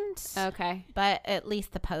happened. Okay. But at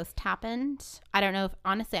least the post happened. I don't know if,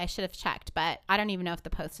 honestly, I should have checked, but I don't even know if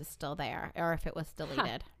the post is still there or if it was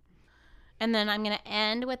deleted. And then I'm going to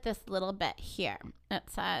end with this little bit here. It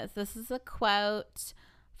says, this is a quote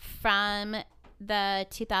from the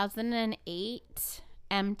 2008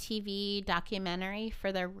 MTV documentary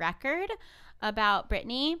For the Record about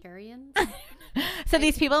Britney. Arians? So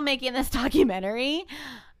these people making this documentary,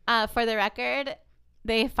 For the Record,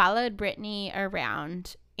 they followed Britney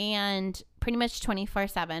around and pretty much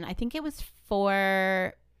 24/7. I think it was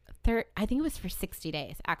for 60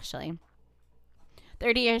 days, actually.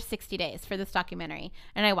 30 or 60 days for this documentary.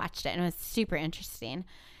 And I watched it and it was super interesting.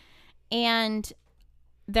 And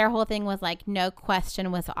their whole thing was like, no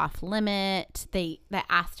question was off limit. They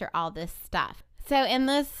asked her all this stuff. So in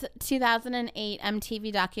this 2008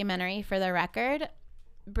 MTV documentary For the Record,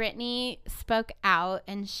 Britney spoke out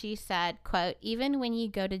and she said, quote, "Even when you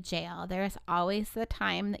go to jail, there is always the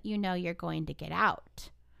time that you know you're going to get out."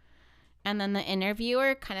 And then the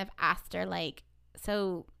interviewer kind of asked her, like,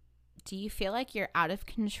 so do you feel like you're out of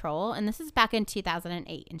control? And this is back in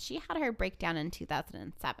 2008. And she had her breakdown in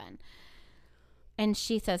 2007. And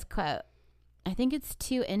she says, quote, "I think it's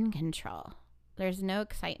too in control. There's no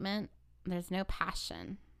excitement. There's no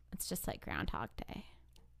passion. It's just like Groundhog Day."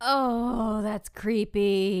 Oh, that's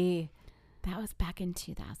creepy. That was back in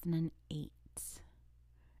 2008.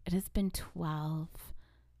 It has been 12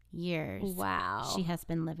 years. Wow. She has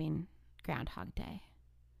been living Groundhog Day.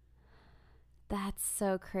 That's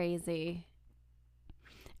so crazy.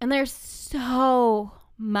 And there's so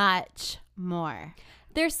much more.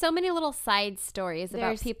 There's so many little side stories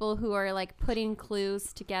about people who are like putting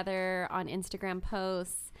clues together on Instagram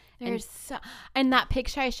posts. And that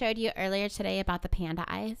picture I showed you earlier today about the panda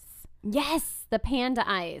eyes. Yes, the panda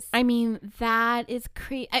eyes. I mean, that is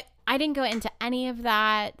crazy. I didn't go into any of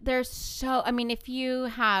that. If you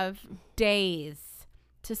have days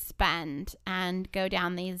to spend and go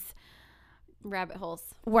down these rabbit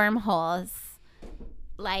holes, wormholes,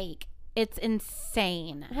 like, it's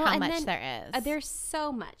insane how much there is. There's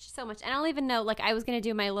so much. And I don't even know, like, I was going to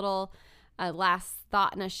do my little last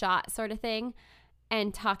thought in a shot sort of thing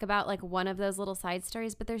and talk about, like, one of those little side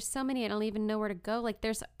stories, but there's so many I don't even know where to go. Like,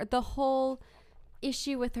 there's the whole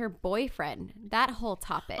issue with her boyfriend, that whole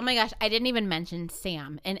topic. Oh my gosh, I didn't even mention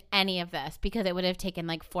Sam in any of this because it would have taken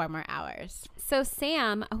like 4 more hours. So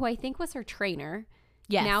Sam, who I think was her trainer,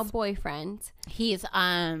 yes, now boyfriend. He's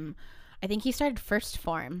I think he started First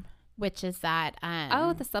Form, which is that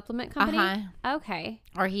the supplement company. Uh-huh. Okay.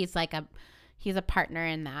 Or he's a partner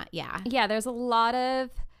in that. Yeah. Yeah, there's a lot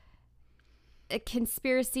of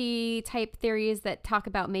conspiracy type theories that talk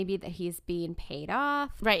about maybe that he's being paid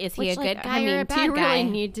off. Right. Is he a good guy or a bad guy? Do you really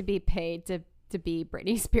need to be paid to be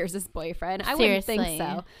Britney Spears' boyfriend? I wouldn't think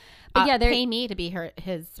so. But yeah, pay me to be her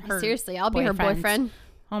seriously, I'll boyfriend. Be her boyfriend.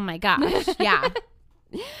 Oh my gosh. Yeah.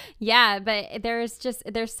 Yeah, but there's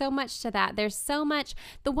so much to that. There's so much.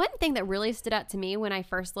 The one thing that really stood out to me when I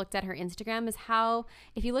first looked at her Instagram is how,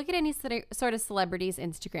 if you look at any sort of celebrity's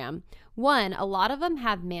Instagram, one, a lot of them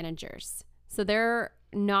have managers. So they're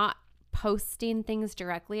not posting things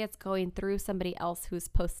directly. It's going through somebody else who's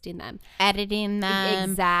posting them. Editing them.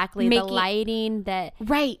 Exactly. The lighting that.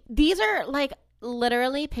 Right. These are like,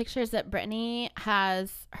 literally pictures that Britney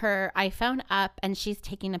has her iPhone up and she's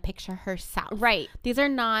taking a picture herself. Right. These are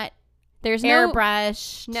not There's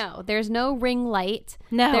airbrushed. no, there's no ring light.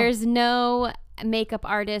 No. There's no makeup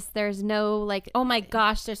artist. There's no like, Oh my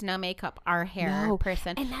gosh, there's no makeup or hair No.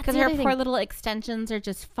 person. And that's Because the her other poor thing. little extensions are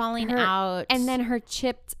just falling Her- out. and then her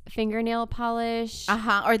chipped fingernail polish.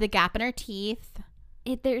 or the gap in her teeth.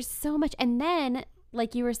 There's so much. And then,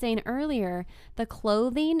 like you were saying earlier, the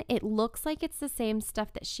clothing, it looks like it's the same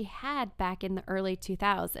stuff that she had back in the early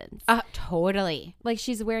 2000s. Totally. Like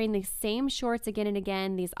she's wearing the same shorts again and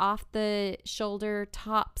again, these off the shoulder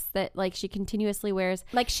tops that like she continuously wears.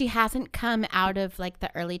 Like she hasn't come out of like the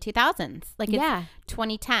early 2000s. Like it's Yeah.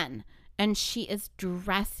 2010 and she is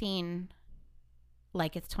dressing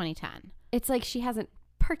like it's 2010. It's like she hasn't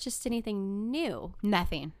purchased anything new.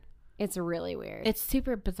 Nothing. It's really weird. It's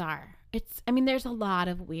super bizarre. There's a lot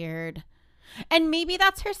of weird, and maybe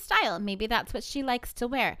that's her style. Maybe that's what she likes to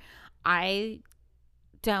wear. I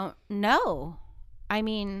don't know. I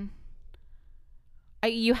mean,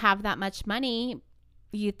 you have that much money.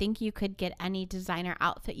 You think you could get any designer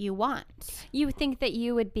outfit you want You would think that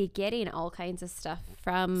you would be getting all kinds of stuff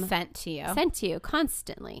from sent to you. sent to you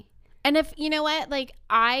constantly. And if, you know what, like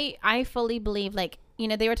I fully believe, like, you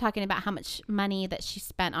know, they were talking about how much money that she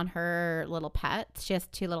spent on her little pets. She has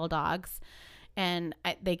 2 little dogs, and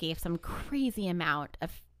they gave some crazy amount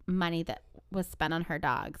of money that was spent on her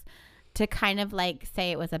dogs to kind of like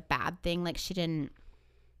say it was a bad thing. Like she didn't,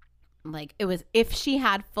 like it was, if she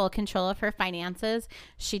had full control of her finances,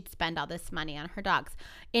 she'd spend all this money on her dogs.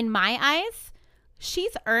 In my eyes,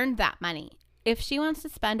 she's earned that money. If she wants to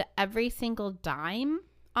spend every single dime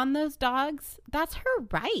on those dogs, that's her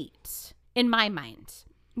right, in my mind.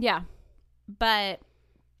 Yeah. But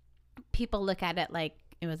people look at it like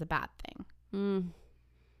it was a bad thing.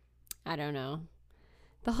 I don't know.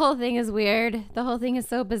 The whole thing is weird. The whole thing is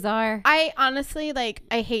so bizarre. I honestly, like,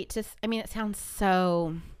 I hate to, it sounds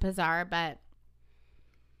so bizarre, but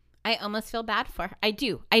I almost feel bad for her. I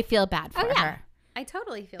do. I feel bad for her. I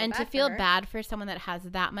totally feel And bad to for feel her. bad for someone that has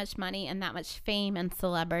that much money and that much fame and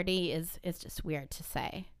celebrity is just weird to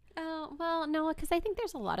say. Oh, well, no, because I think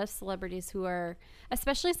there's a lot of celebrities who are,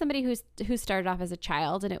 especially somebody who started off as a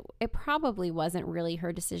child, and it probably wasn't really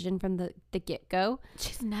her decision from the get-go.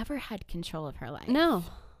 She's never had control of her life. No.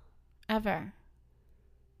 Ever.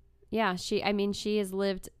 Yeah, she has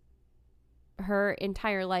lived, her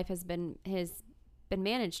entire life has been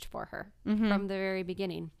managed for her from the very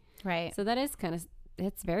beginning. Right. So that is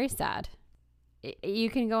it's very sad. You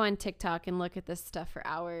can go on TikTok and look at this stuff for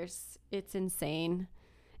hours. It's insane.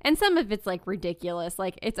 And some of it's like ridiculous.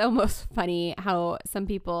 Like it's almost funny how some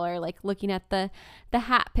people are like looking at the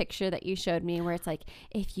hat picture that you showed me, where it's like,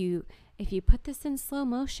 if you put this in slow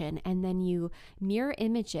motion and then you mirror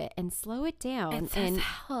image it and slow it down, It says and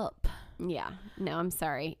help. yeah, no, I'm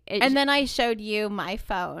sorry. And then I showed you my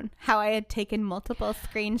phone, how I had taken multiple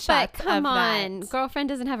screenshots. But come of on, that. girlfriend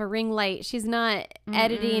doesn't have a ring light. She's not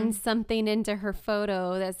editing something into her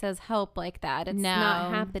photo that says help like that. It's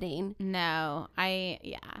not happening. No,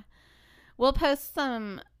 we'll post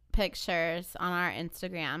some pictures on our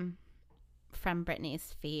Instagram from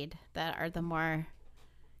Britney's feed that are the more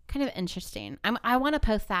kind of interesting. I want to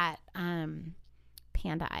post that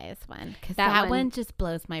panda eyes one, because that one just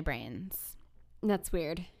blows my brains. That's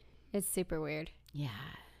weird. It's super weird. Yeah.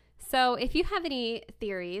 So if you have any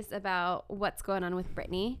theories about what's going on with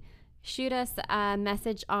Britney, shoot us a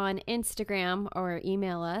message on Instagram or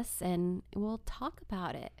email us and we'll talk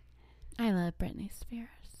about it. I love Britney Spears.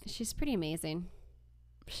 She's pretty amazing.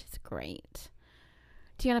 She's great.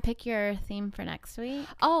 Do you want to pick your theme for next week?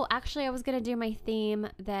 Oh, actually, I was going to do my theme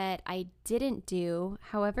that I didn't do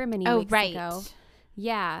however many weeks ago.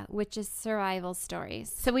 Yeah, which is survival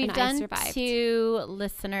stories. So we've And I done survived. 2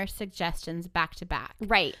 listener suggestions back to back.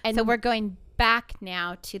 Right. And So we're going back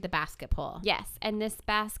now to the basket poll. yes, and this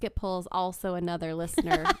basket poll is also another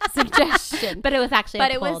listener suggestion. But it was actually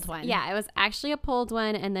a polled one. Yeah, it was actually a polled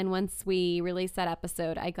one. And then once we released that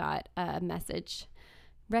episode, I got a message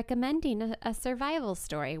recommending a survival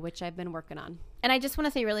story, which I've been working on. And I just want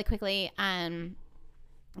to say really quickly,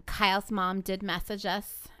 Kyle's mom did message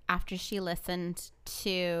us after she listened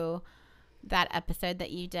to that episode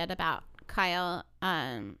that you did about Kyle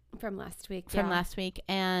From last week. last week,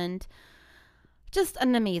 and just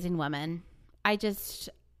an amazing woman. I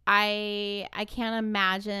can't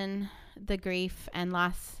imagine the grief and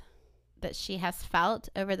loss that she has felt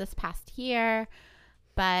over this past year,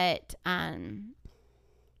 but I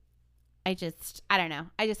don't know.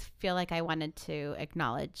 I just feel like I wanted to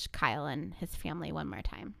acknowledge Kyle and his family one more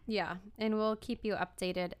time. Yeah, and we'll keep you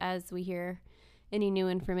updated as we hear any new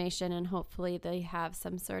information, and hopefully they have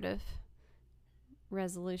some sort of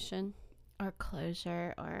resolution or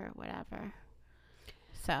closure or whatever.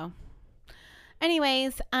 So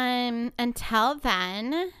anyways, until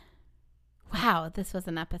then, wow, this was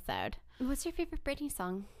an episode. What's your favorite Britney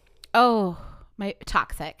song? Oh, my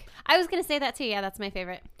Toxic. I was gonna say that too. Yeah, that's my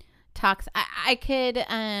favorite. I could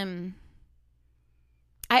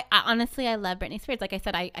I honestly, I love Britney Spears. Like I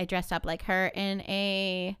said, I dressed up like her in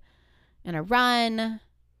a run.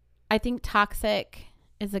 I think Toxic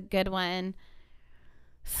is a good one.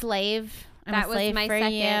 Slave. I'm That a was slave my for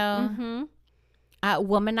second. you. Mm-hmm.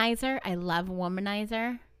 Womanizer. I love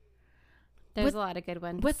Womanizer. There's a lot of good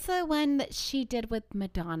ones. What's the one that she did with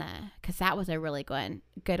Madonna? Because that was a really good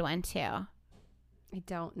one too. I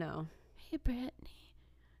don't know. Hey, Britney.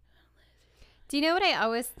 Do you know what I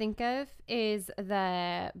always think of is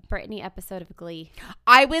the Britney episode of Glee?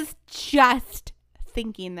 I was just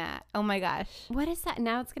thinking that. Oh my gosh. What is that?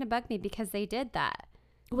 Now it's going to bug me because they did that.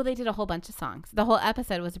 Well, they did a whole bunch of songs. The whole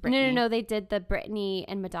episode was Britney. No. They did the Britney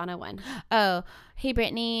and Madonna one. Oh, hey,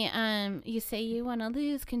 Britney. You say you want to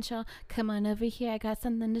lose control. Come on over here. I got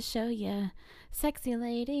something to show you. Sexy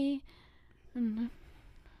lady. Mm-hmm.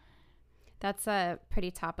 That's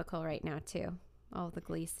pretty topical right now, too. All the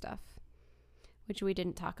Glee stuff, which we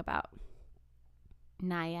didn't talk about.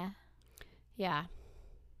 Naya. Yeah.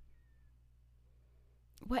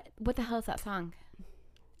 What the hell is that song?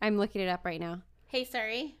 I'm looking it up right now. Hey,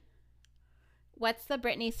 Siri. What's the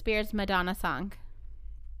Britney Spears Madonna song?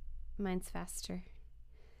 Mine's faster.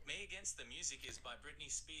 Me Against the Music is by Britney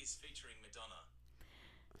Spears featuring Madonna.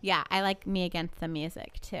 Yeah, I like Me Against the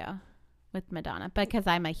Music, too, with Madonna, because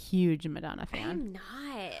I'm a huge Madonna fan. I'm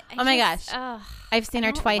not. Oh my gosh. Ugh, I've seen I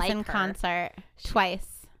her don't twice like in her. concert.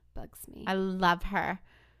 Twice. Bugs me. I love her.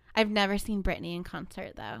 I've never seen Britney in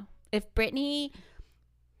concert, though. If Britney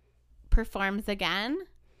performs again,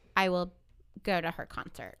 I will go to her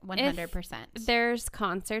concert 100%. If there's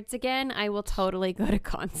concerts again, I will totally go to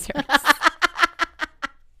concerts.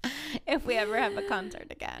 If we ever have a concert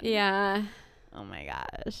again. Yeah. Oh my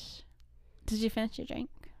gosh. Did you finish your drink?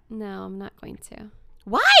 No, I'm not going to.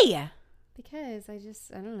 Why? Because I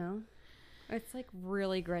don't know. It's like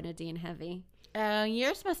really grenadine heavy. Oh,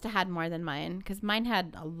 yours must have had more than mine, because mine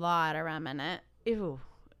had a lot of rum in it. Ew.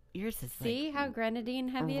 Yours is See like how grenadine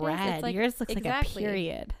heavy it is? red. It's like, Yours looks exactly. like a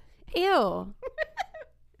period. Ew.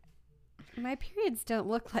 My periods don't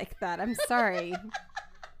look like that. I'm sorry.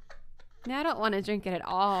 Now I don't want to drink it at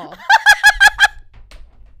all.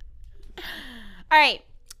 All right.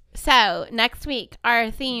 So next week,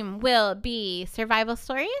 our theme will be survival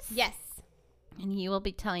stories. Yes. And you will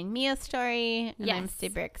be telling me a story. And I'm Yes.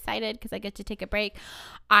 super excited because I get to take a break.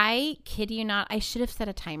 I kid you not, I should have set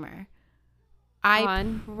a timer. I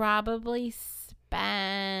On? probably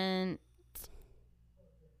spent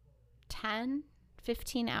 10,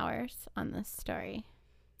 15 hours on this story.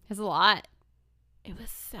 It's a lot. It was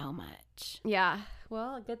so much. Yeah.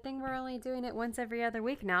 Well, a good thing we're only doing it once every other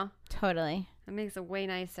week now. Totally. That makes it way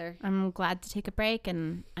nicer. I'm glad to take a break,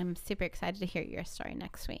 and I'm super excited to hear your story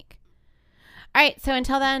next week. All right. So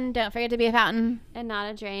until then, don't forget to be a fountain. And not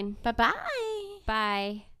a drain. Bye-bye.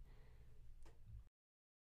 Bye.